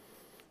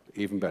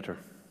 even better.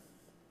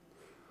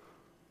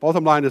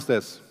 Bottom line is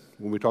this,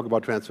 when we talk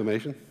about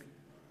transformation: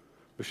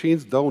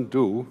 machines don't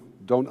do,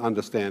 don't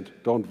understand,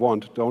 don't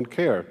want, don't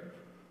care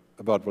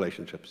about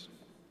relationships.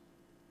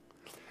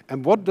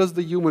 And what does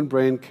the human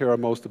brain care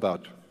most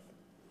about?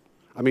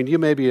 I mean, you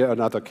may be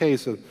another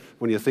case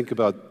when you think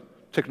about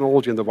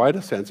technology in the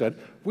wider sense, that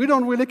we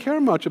don't really care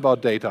much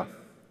about data.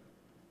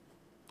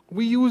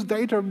 We use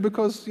data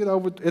because, you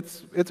know,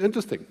 it's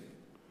interesting.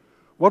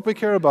 What we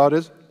care about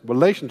is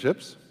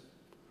relationships,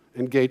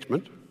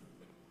 engagement,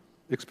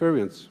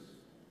 experience,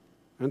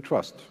 and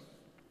trust.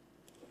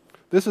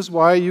 This is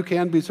why you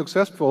can be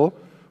successful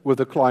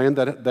with a client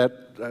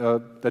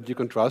that you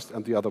can trust,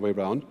 and the other way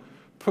around,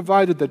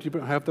 provided that you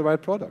have the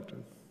right product.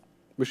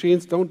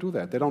 Machines don't do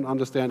that. They don't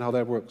understand how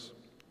that works.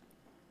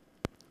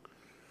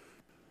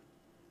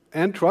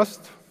 And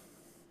trust,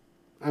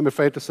 I'm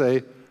afraid to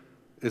say,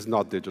 is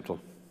not digital.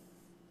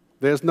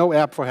 There's no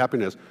app for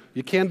happiness.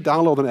 You can't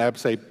download an app,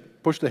 say,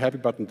 push the happy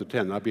button to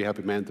 10, I'll be a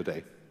happy man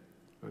today.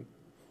 Right?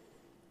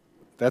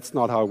 That's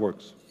not how it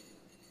works.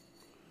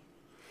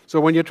 So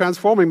when you're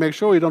transforming, make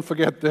sure you don't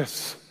forget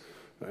this,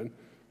 right?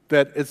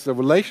 That it's a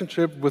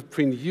relationship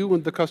between you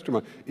and the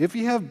customer. If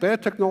you have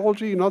bad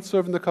technology, you're not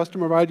serving the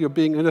customer right, you're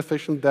being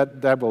inefficient,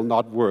 that will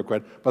not work,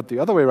 right? But the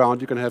other way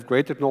around, you can have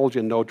great technology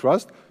and no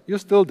trust, you're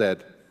still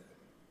dead.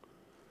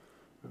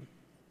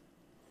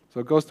 So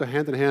it goes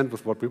hand in hand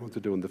with what we want to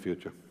do in the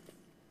future.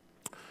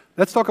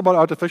 Let's talk about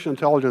artificial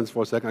intelligence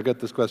for a second. I get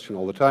this question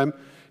all the time.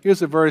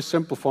 Here's a very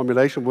simple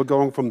formulation. We're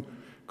going from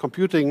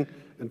computing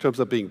in terms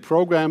of being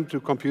programmed to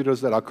computers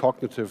that are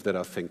cognitive, that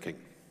are thinking.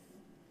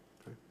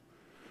 Okay.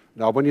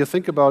 Now, when you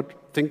think about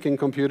thinking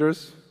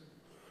computers,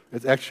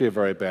 it's actually a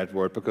very bad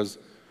word, because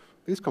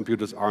these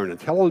computers aren't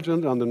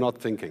intelligent and they're not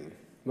thinking.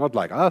 Not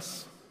like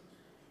us.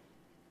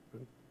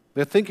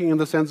 They're thinking in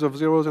the sense of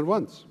zeros and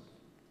ones.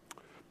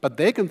 But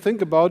they can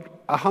think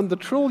about 100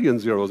 trillion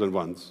zeros and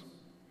ones.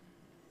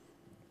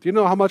 Do you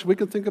know how much we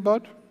can think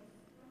about?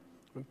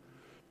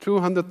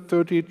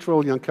 230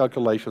 trillion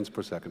calculations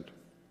per second.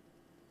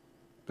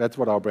 That's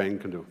what our brain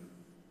can do.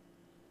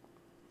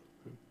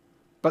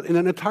 But in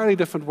an entirely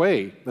different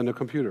way than a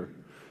computer.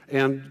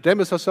 And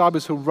Demis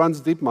Hassabis, who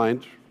runs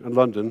DeepMind in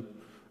London,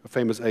 a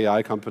famous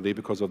AI company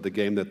because of the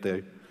game that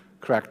they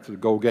cracked, the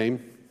Go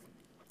game,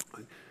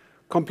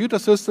 computer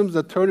systems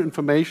that turn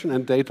information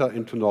and data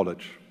into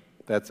knowledge.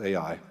 That's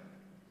AI.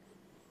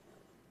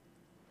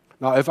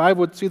 Now, if I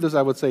would see this,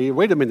 I would say,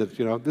 wait a minute,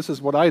 you know, this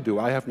is what I do.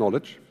 I have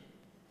knowledge.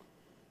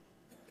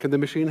 Can the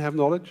machine have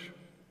knowledge?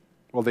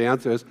 Well, the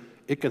answer is,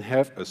 it can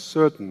have a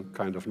certain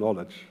kind of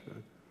knowledge.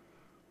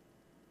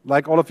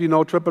 Like all of you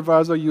know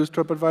TripAdvisor, use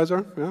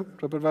TripAdvisor, yeah,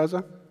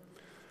 TripAdvisor.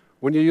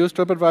 When you use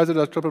TripAdvisor,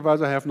 does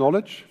TripAdvisor have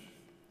knowledge?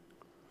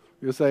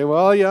 You say,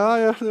 well,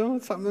 yeah, you know,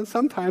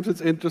 sometimes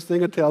it's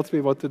interesting, it tells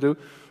me what to do.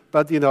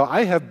 But, you know,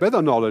 I have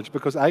better knowledge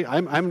because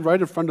I'm right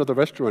in front of the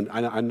restaurant.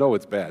 I know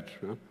it's bad,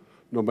 you know,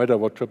 no matter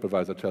what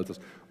TripAdvisor tells us.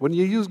 When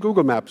you use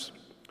Google Maps,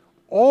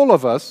 all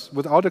of us,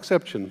 without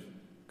exception,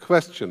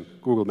 question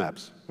Google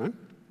Maps. Right?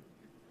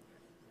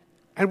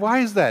 And why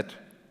is that?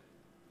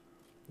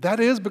 That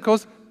is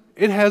because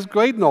it has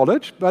great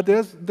knowledge, but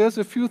there's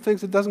a few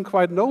things it doesn't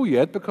quite know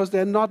yet because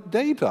they're not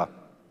data.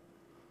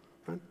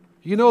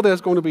 You know there's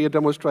going to be a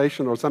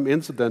demonstration or some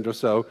incident or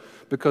so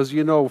because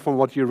you know from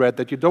what you read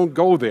that you don't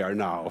go there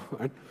now.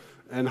 Right?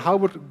 And how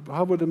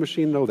would a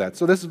machine know that?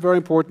 So this is very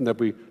important that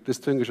we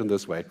distinguish in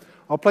this way.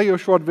 I'll play you a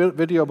short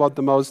video about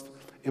the most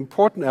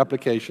important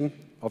application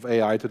of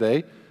AI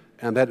today,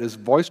 and that is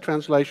voice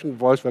translation,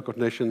 voice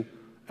recognition,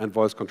 and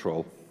voice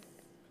control.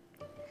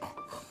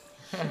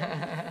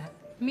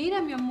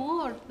 Mira, mi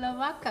amor, la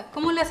vaca.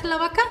 ¿Cómo le hace la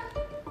vaca?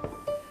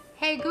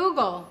 Hey,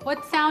 Google,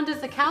 what sound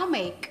does a cow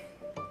make?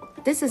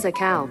 This is a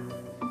cow.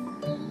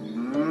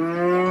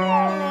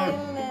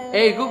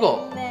 Hey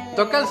Google,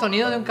 toca el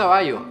sonido de un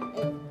caballo.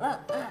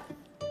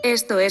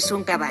 Esto es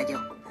un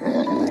caballo.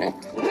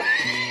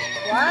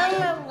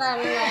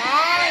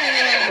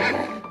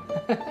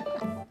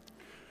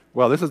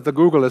 Well, this is the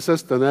Google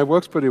Assistant. That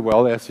works pretty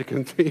well, as you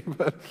can see.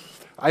 But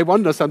I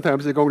wonder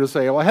sometimes they're going to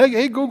say, well,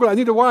 hey, Google, I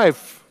need a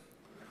wife.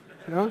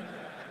 You know?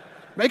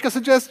 Make a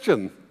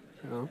suggestion.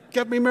 You know?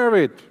 Get me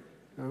married.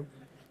 You know?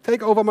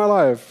 Take over my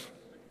life.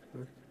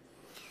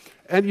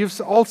 And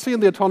you've all seen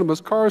the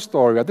autonomous car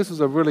story. This is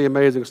a really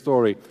amazing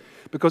story.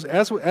 Because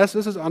as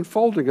this is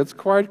unfolding, it's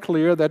quite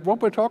clear that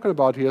what we're talking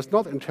about here is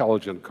not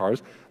intelligent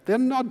cars. They're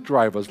not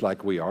drivers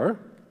like we are.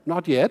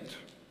 Not yet.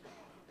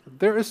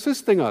 They're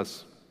assisting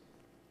us.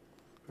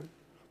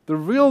 The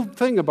real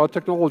thing about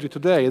technology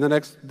today in the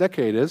next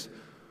decade is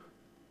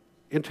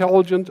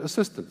intelligent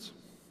assistance.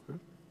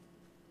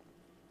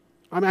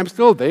 I'm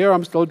still there,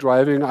 I'm still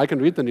driving, I can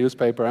read the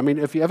newspaper. I mean,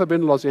 if you've ever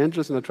been in Los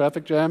Angeles in a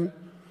traffic jam,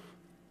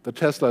 the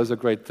Tesla is a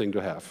great thing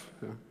to have.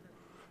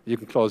 You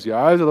can close your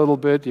eyes a little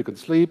bit, you can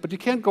sleep, but you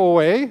can't go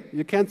away,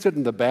 you can't sit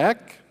in the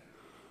back,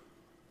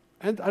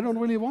 and I don't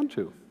really want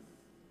to.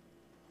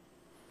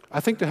 I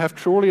think to have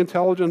truly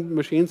intelligent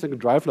machines that can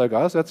drive like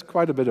us, that's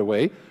quite a bit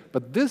away,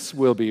 but this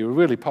will be a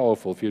really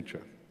powerful future.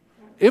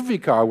 Every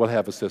car will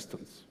have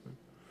assistance.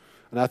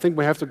 And I think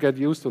we have to get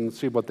used to and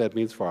see what that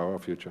means for our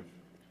future.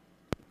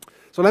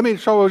 So let me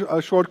show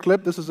a short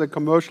clip. This is a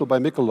commercial by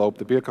Michelob,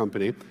 the beer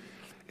company.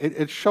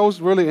 It shows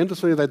really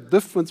interestingly that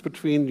difference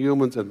between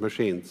humans and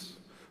machines.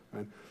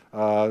 Right?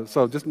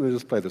 So let me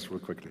just play this real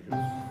quickly.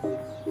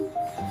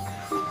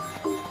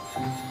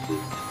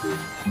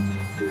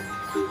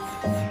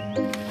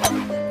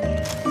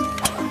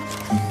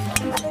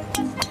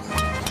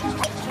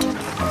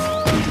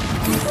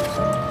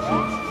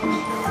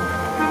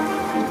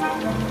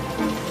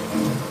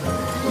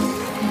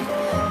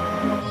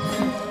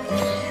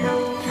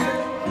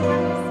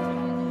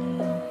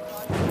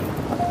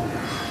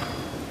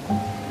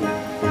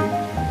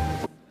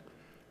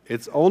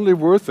 It's only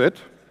worth it.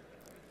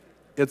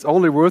 It's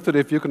only worth it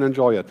if you can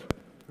enjoy it.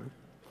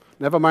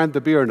 Never mind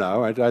the beer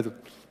now. I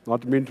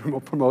not mean to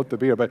promote the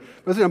beer, but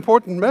it's an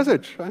important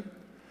message. Right?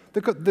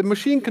 The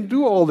machine can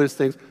do all these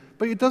things,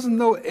 but it doesn't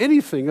know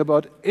anything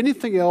about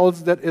anything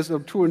else that is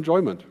of true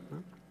enjoyment.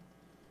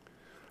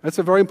 That's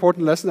a very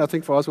important lesson, I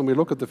think, for us when we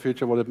look at the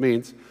future, what it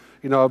means.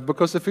 You know,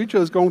 because the future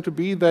is going to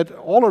be that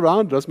all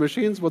around us,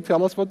 machines will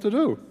tell us what to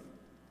do.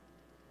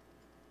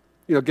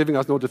 You know, giving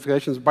us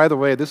notifications. By the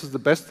way, this is the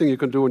best thing you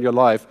can do in your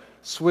life.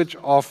 Switch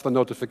off the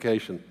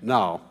notification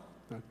now,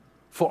 right?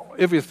 For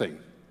everything,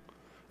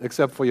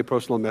 except for your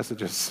personal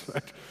messages,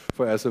 right?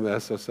 For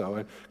SMS or so.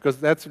 Right? Because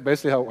that's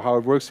basically how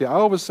it works here. I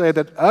always say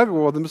that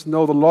algorithms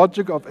know the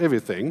logic of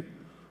everything,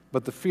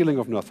 but the feeling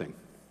of nothing.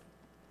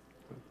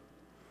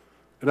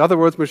 In other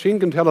words, machine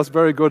can tell us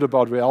very good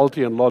about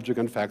reality and logic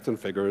and facts and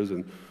figures,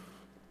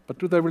 but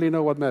do they really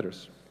know what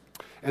matters?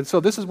 And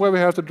so this is where we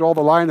have to draw the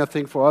line, I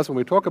think, for us when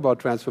we talk about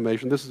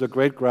transformation. This is a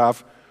great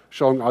graph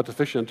showing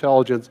artificial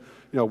intelligence.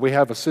 You know, we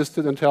have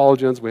assisted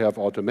intelligence, we have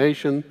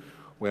automation,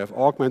 we have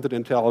augmented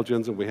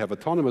intelligence, and we have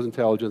autonomous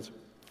intelligence.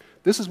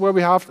 This is where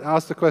we have to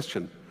ask the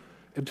question.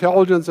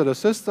 Intelligence that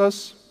assists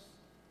us,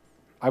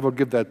 I will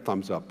give that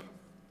thumbs up.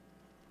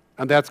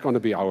 And that's going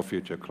to be our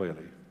future,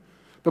 clearly.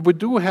 But we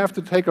do have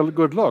to take a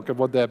good look at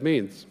what that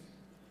means.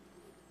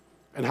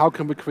 And how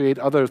can we create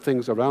other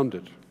things around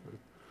it?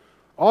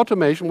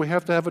 Automation, we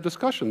have to have a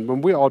discussion.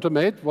 When we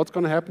automate, what's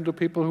going to happen to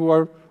people who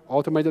are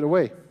automated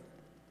away?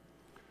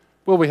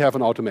 Will we have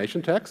an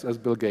automation tax, as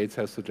Bill Gates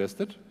has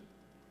suggested?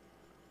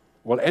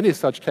 Well, any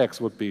such tax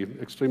would be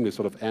extremely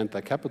sort of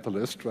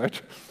anti-capitalist, right?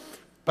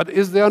 But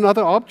is there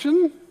another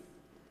option?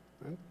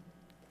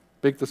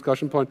 Big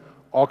discussion point.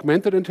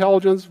 Augmented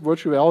intelligence,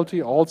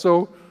 virtuality,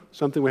 also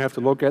something we have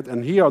to look at.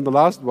 And here on the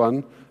last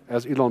one,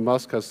 as Elon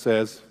Musk has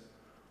says,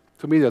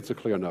 to me that's a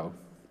clear no.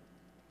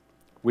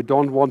 We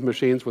don't want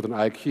machines with an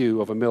IQ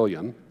of 1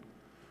 million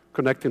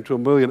connecting to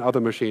 1 million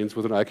other machines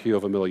with an IQ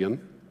of 1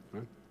 million.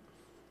 Right?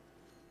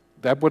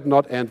 That would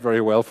not end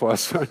very well for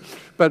us.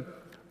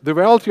 But the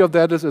reality of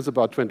that is it's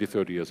about 20,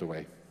 30 years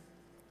away.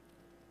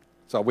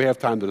 So we have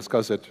time to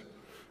discuss it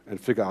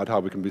and figure out how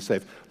we can be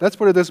safe. Let's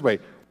put it this way.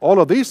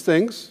 All of these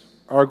things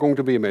are going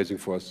to be amazing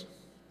for us.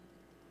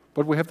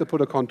 But we have to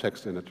put a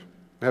context in it.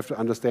 We have to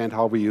understand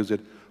how we use it,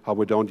 how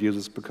we don't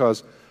use it,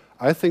 because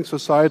I think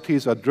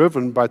societies are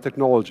driven by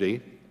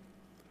technology,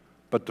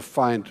 but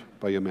defined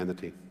by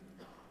humanity.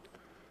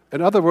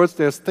 In other words,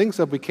 there's things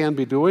that we can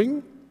be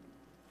doing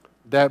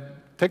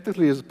that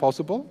technically is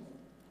possible,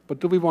 but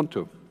do we want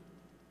to?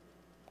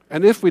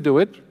 And if we do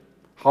it,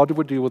 how do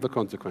we deal with the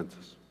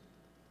consequences?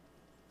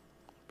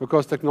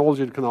 Because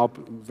technology can now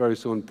very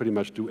soon pretty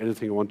much do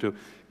anything you want to.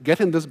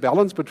 Getting this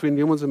balance between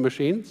humans and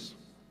machines,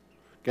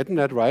 getting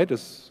that right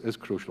is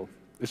crucial,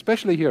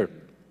 especially here.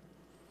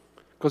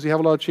 Because you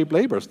have a lot of cheap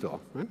labor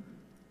still, right?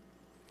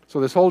 So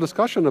this whole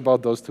discussion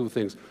about those two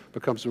things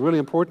becomes really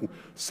important.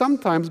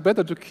 Sometimes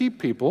better to keep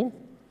people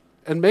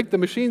and make the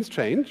machines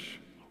change,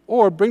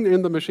 or bring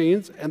in the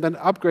machines and then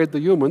upgrade the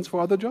humans for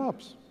other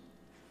jobs.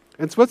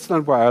 In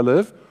Switzerland, where I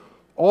live,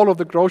 all of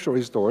the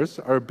grocery stores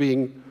are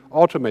being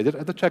automated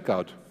at the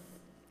checkout.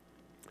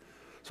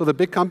 So the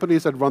big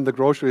companies that run the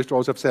grocery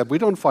stores have said, we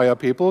don't fire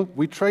people,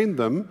 we train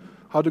them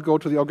how to go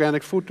to the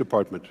organic food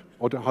department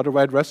or how to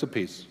write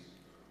recipes.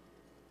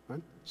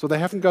 Right? So they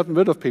haven't gotten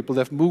rid of people,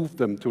 they've moved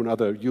them to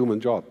another human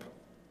job.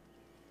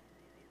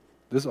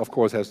 This, of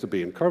course, has to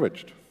be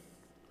encouraged.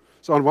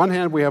 So on one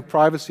hand, we have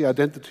privacy,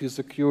 identity,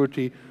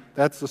 security,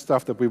 that's the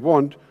stuff that we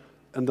want.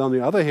 And on the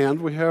other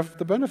hand, we have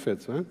the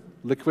benefits, right?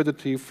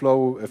 Liquidity,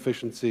 flow,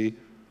 efficiency.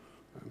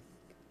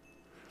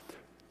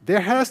 There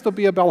has to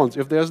be a balance.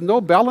 If there's no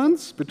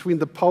balance between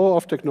the power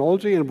of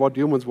technology and what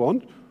humans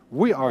want,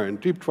 we are in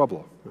deep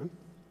trouble. Right?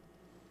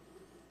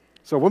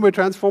 So when we're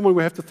transforming,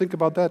 we have to think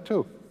about that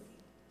too.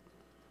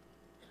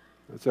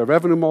 It's a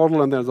revenue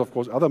model, and there's, of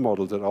course, other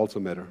models that also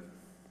matter.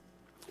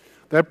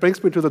 That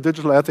brings me to the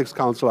Digital Ethics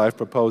Council I've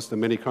proposed in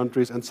many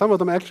countries, and some of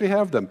them actually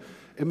have them.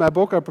 In my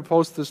book, I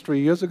proposed this 3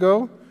 years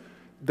ago,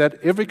 that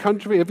every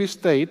country, every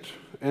state,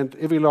 and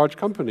every large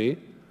company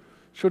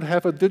should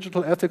have a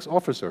digital ethics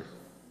officer,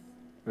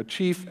 a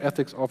chief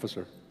ethics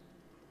officer,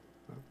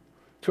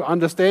 to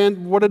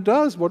understand what it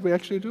does, what we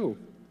actually do.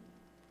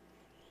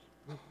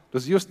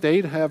 Does your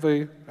state have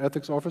an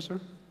ethics officer?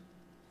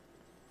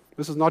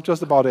 This is not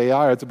just about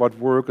AI, it's about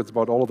work, it's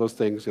about all of those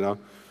things, you know,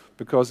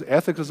 because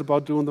ethics is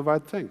about doing the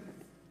right thing,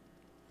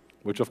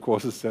 which, of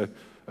course, is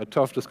a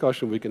tough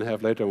discussion we can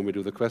have later when we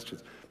do the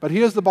questions. But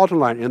here's the bottom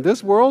line. In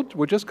this world,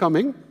 which is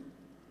coming,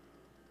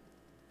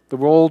 the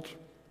world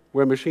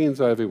where machines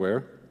are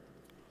everywhere,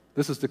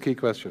 this is the key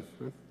question.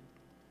 Right?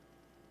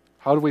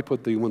 How do we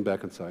put the human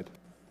back inside?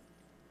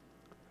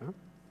 Yeah?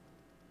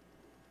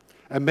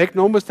 And make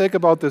no mistake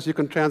about this, you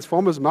can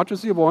transform as much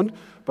as you want,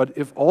 but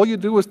if all you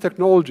do is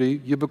technology,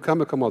 you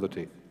become a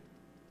commodity.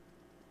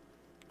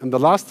 And the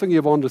last thing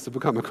you want is to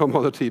become a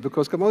commodity,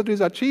 because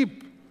commodities are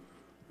cheap.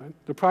 Right?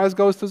 The price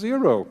goes to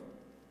zero.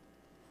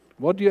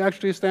 What do you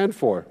actually stand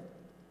for?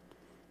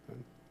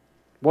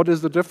 What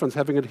is the difference,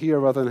 having it here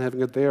rather than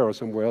having it there or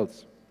somewhere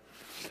else?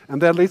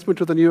 And that leads me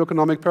to the new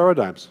economic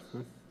paradigms.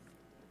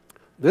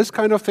 This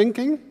kind of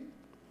thinking,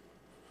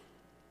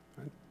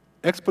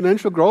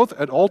 exponential growth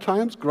at all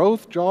times,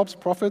 growth, jobs,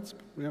 profits,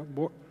 you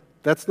know,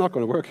 that's not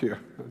going to work here.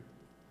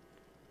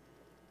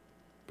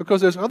 Because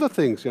there's other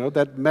things, you know,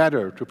 that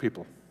matter to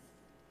people.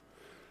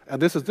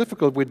 And this is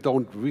difficult. We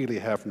don't really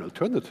have an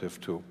alternative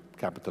to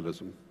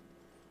capitalism.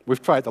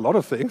 We've tried a lot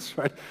of things,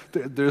 right?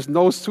 There's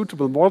no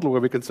suitable model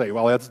where we can say,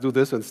 well, let's do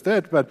this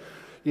instead. But,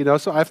 you know,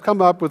 so I've come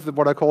up with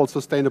what I call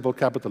sustainable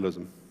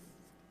capitalism.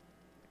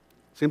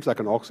 Seems like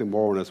an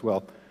oxymoron as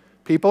well.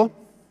 People,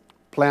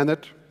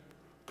 planet,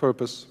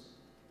 purpose,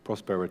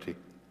 prosperity.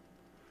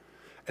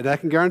 And I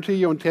can guarantee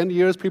you in 10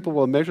 years, people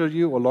will measure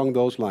you along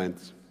those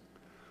lines.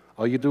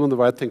 Are you doing the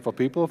right thing for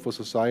people, for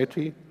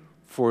society,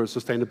 for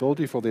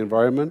sustainability, for the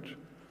environment?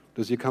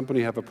 Does your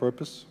company have a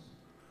purpose?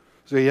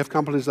 So you have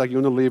companies like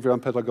Unilever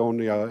and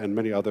Patagonia and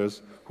many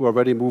others who are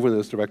already moving in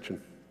this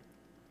direction.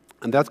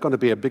 And that's going to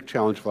be a big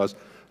challenge for us,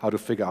 how to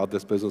figure out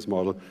this business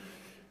model.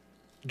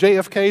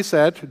 JFK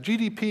said,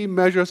 GDP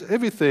measures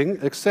everything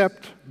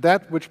except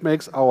that which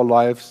makes our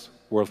lives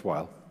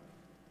worthwhile.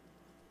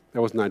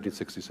 That was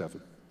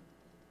 1967.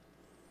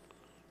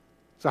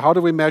 So how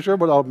do we measure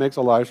what makes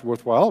our lives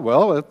worthwhile?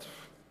 Well, it's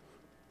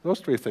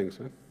those three things.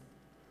 Right?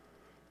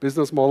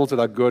 Business models that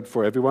are good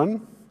for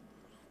everyone,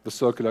 the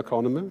circular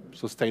economy,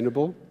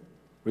 sustainable,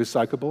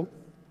 recyclable,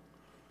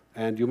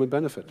 and human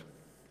benefit.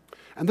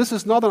 And this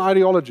is not an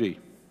ideology.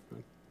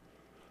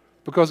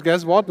 Because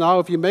guess what? Now,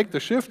 if you make the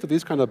shift to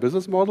these kind of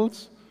business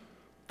models,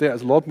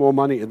 there's a lot more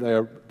money in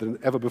there than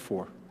ever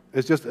before.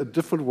 It's just a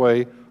different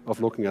way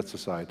of looking at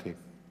society.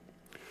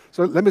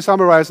 So let me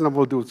summarize, and then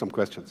we'll do some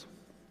questions.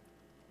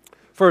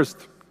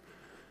 First,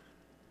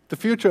 the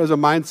future is a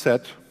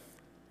mindset,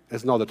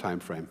 it's not a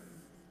time frame.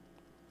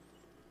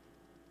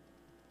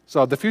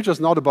 So the future is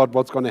not about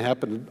what's going to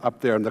happen up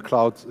there in the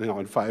clouds, you know,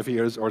 in 5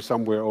 years or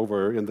somewhere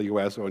over in the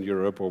US or in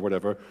Europe or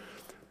whatever.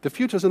 The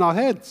future is in our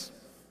heads.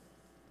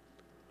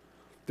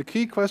 The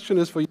key question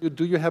is for you,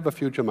 do you have a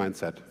future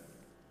mindset?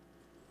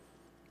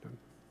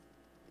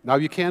 Now,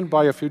 you can't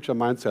buy a future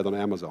mindset on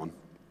Amazon.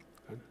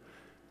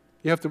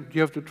 You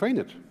have to train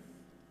it.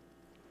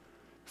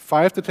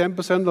 5 to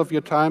 10% of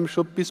your time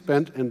should be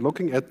spent in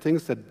looking at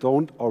things that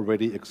don't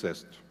already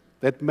exist,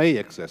 that may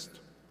exist.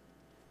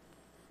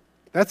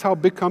 That's how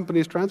big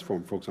companies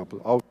transform, for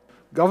example. Our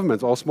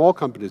governments, our small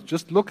companies,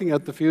 just looking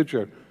at the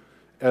future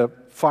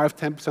 5,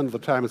 10% of the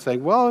time and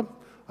saying, well,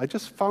 I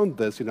just found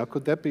this, you know,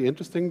 could that be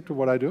interesting to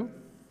what I do?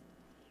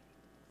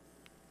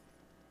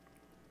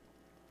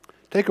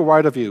 Take a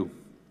wider view.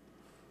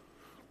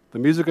 The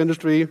music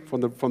industry,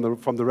 from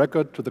the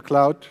record to the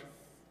cloud,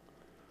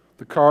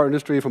 the car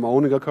industry, from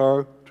owning a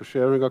car to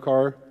sharing a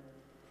car,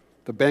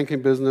 the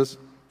banking business,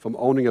 from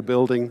owning a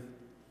building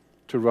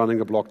to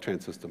running a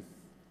blockchain system.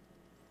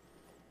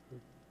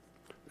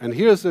 And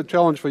here's the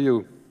challenge for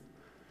you.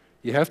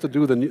 You have to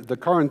do the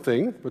current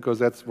thing, because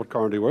that's what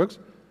currently works,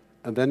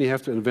 and then you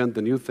have to invent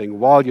the new thing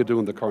while you're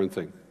doing the current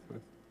thing.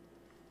 Right?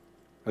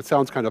 That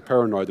sounds kind of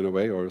paranoid in a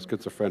way, or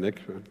schizophrenic.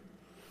 Right?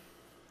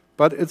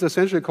 But it's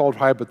essentially called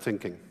hybrid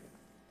thinking.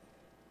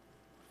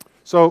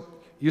 So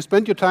You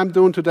spend your time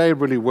doing today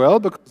really well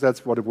because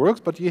that's what it works,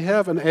 but you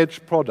have an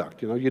edge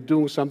product. You're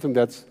doing something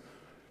that's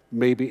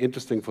maybe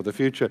interesting for the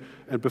future.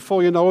 And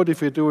before you know it,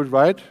 if you do it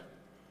right,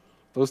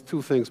 those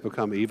two things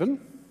become even.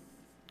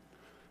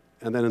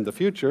 And then in the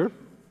future,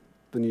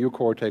 the new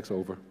core takes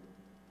over.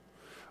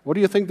 What do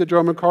you think the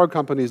German car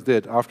companies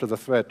did after the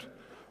threat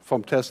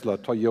from Tesla,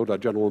 Toyota,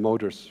 General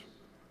Motors?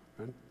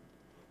 Right?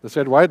 They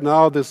said, right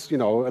now, this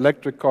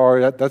electric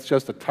car, that's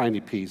just a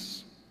tiny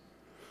piece.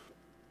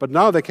 But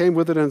now they came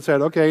with it and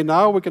said, okay,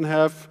 now we can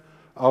have,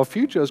 our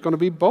future is going to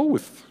be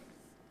both.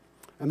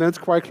 And then it's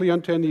quite clear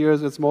in 10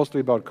 years, it's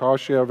mostly about car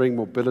sharing,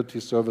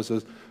 mobility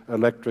services,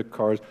 electric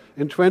cars.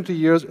 In 20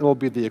 years, it'll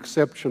be the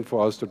exception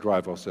for us to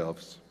drive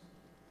ourselves.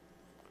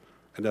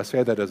 And I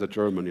say that as a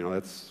German,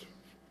 that's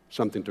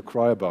something to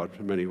cry about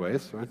in many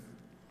ways, right?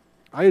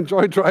 I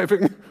enjoy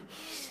driving,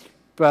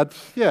 but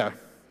yeah,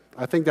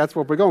 I think that's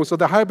what we're going. So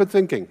the hybrid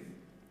thinking.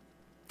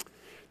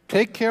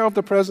 Take care of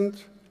the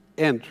present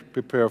and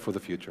prepare for the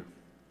future.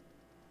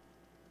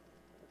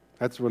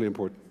 That's really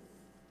important.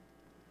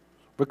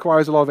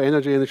 Requires a lot of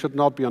energy, and it should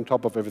not be on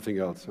top of everything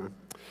else. Right?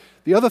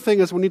 The other thing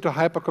is we need to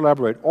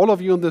hyper-collaborate. All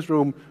of you in this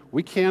room,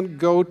 we can't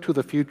go to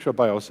the future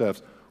by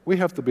ourselves. We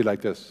have to be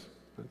like this.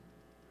 Right?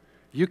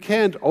 You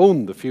can't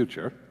own the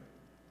future.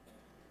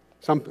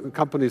 Some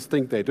companies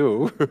think they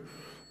do,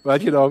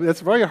 but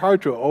it's very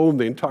hard to own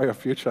the entire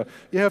future.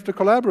 You have to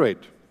collaborate.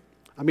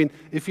 I mean,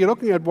 if you're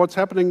looking at what's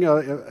happening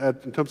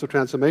in terms of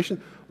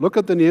transformation, look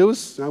at the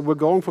news. We're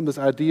going from this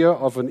idea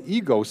of an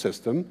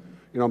ecosystem,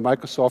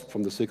 Microsoft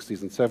from the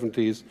 60s and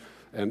 70s,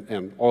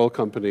 and oil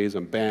companies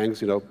and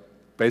banks,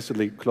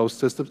 basically closed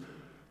systems,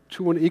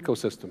 to an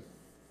ecosystem.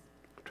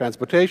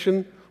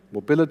 Transportation,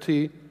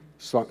 mobility,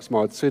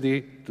 smart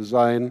city,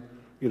 design,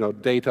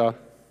 data.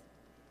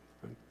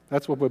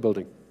 That's what we're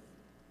building.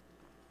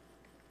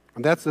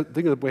 And that's the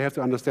thing that we have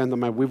to understand.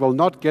 We will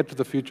not get to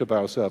the future by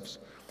ourselves.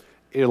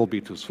 It'll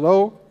be too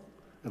slow.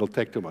 It'll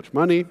take too much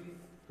money.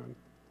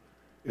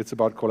 It's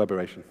about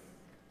collaboration.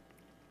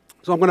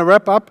 So I'm going to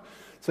wrap up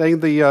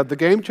saying the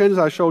game changes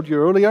I showed you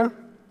earlier,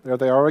 there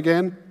they are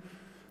again.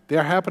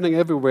 They're happening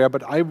everywhere,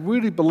 but I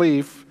really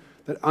believe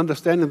that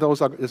understanding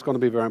those is going to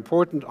be very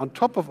important. On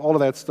top of all of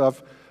that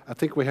stuff, I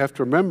think we have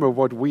to remember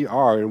what we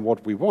are and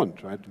what we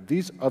want. Right?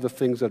 These are the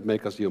things that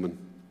make us human.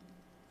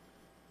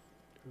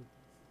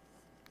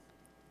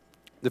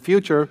 The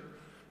future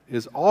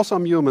is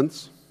awesome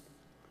humans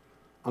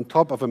on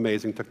top of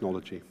amazing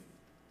technology.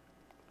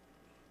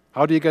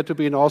 How do you get to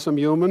be an awesome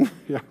human?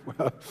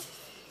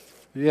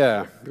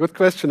 Good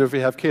question if you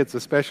have kids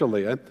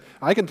especially.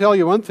 I can tell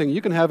you one thing, you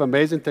can have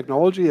amazing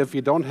technology if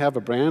you don't have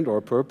a brand or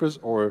a purpose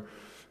or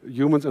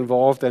humans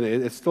involved, then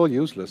it's still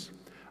useless.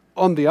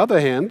 On the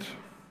other hand,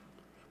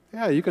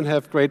 you can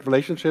have great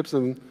relationships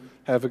and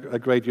have a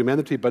great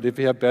humanity, but if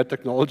you have bad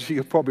technology,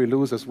 you probably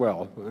lose as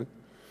well. Right?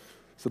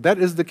 So that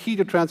is the key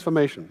to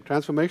transformation.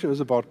 Transformation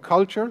is about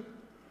culture,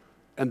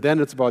 and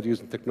then it's about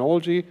using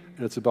technology,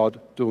 and it's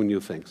about doing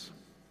new things.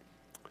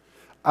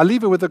 I'll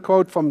leave you with a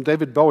quote from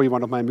David Bowie,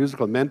 one of my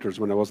musical mentors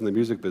when I was in the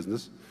music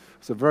business.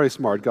 He's a very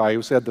smart guy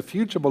who said, the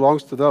future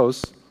belongs to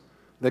those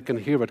that can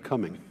hear it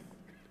coming.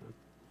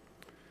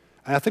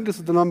 And I think this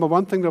is the number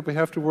one thing that we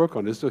have to work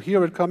on, is to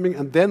hear it coming,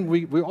 and then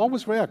we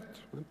always react.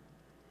 I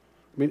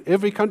mean,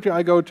 every country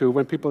I go to,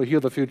 when people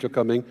hear the future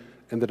coming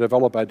and they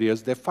develop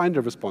ideas, they find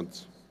a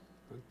response.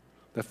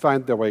 They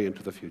find their way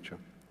into the future.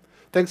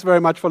 Thanks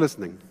very much for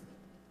listening.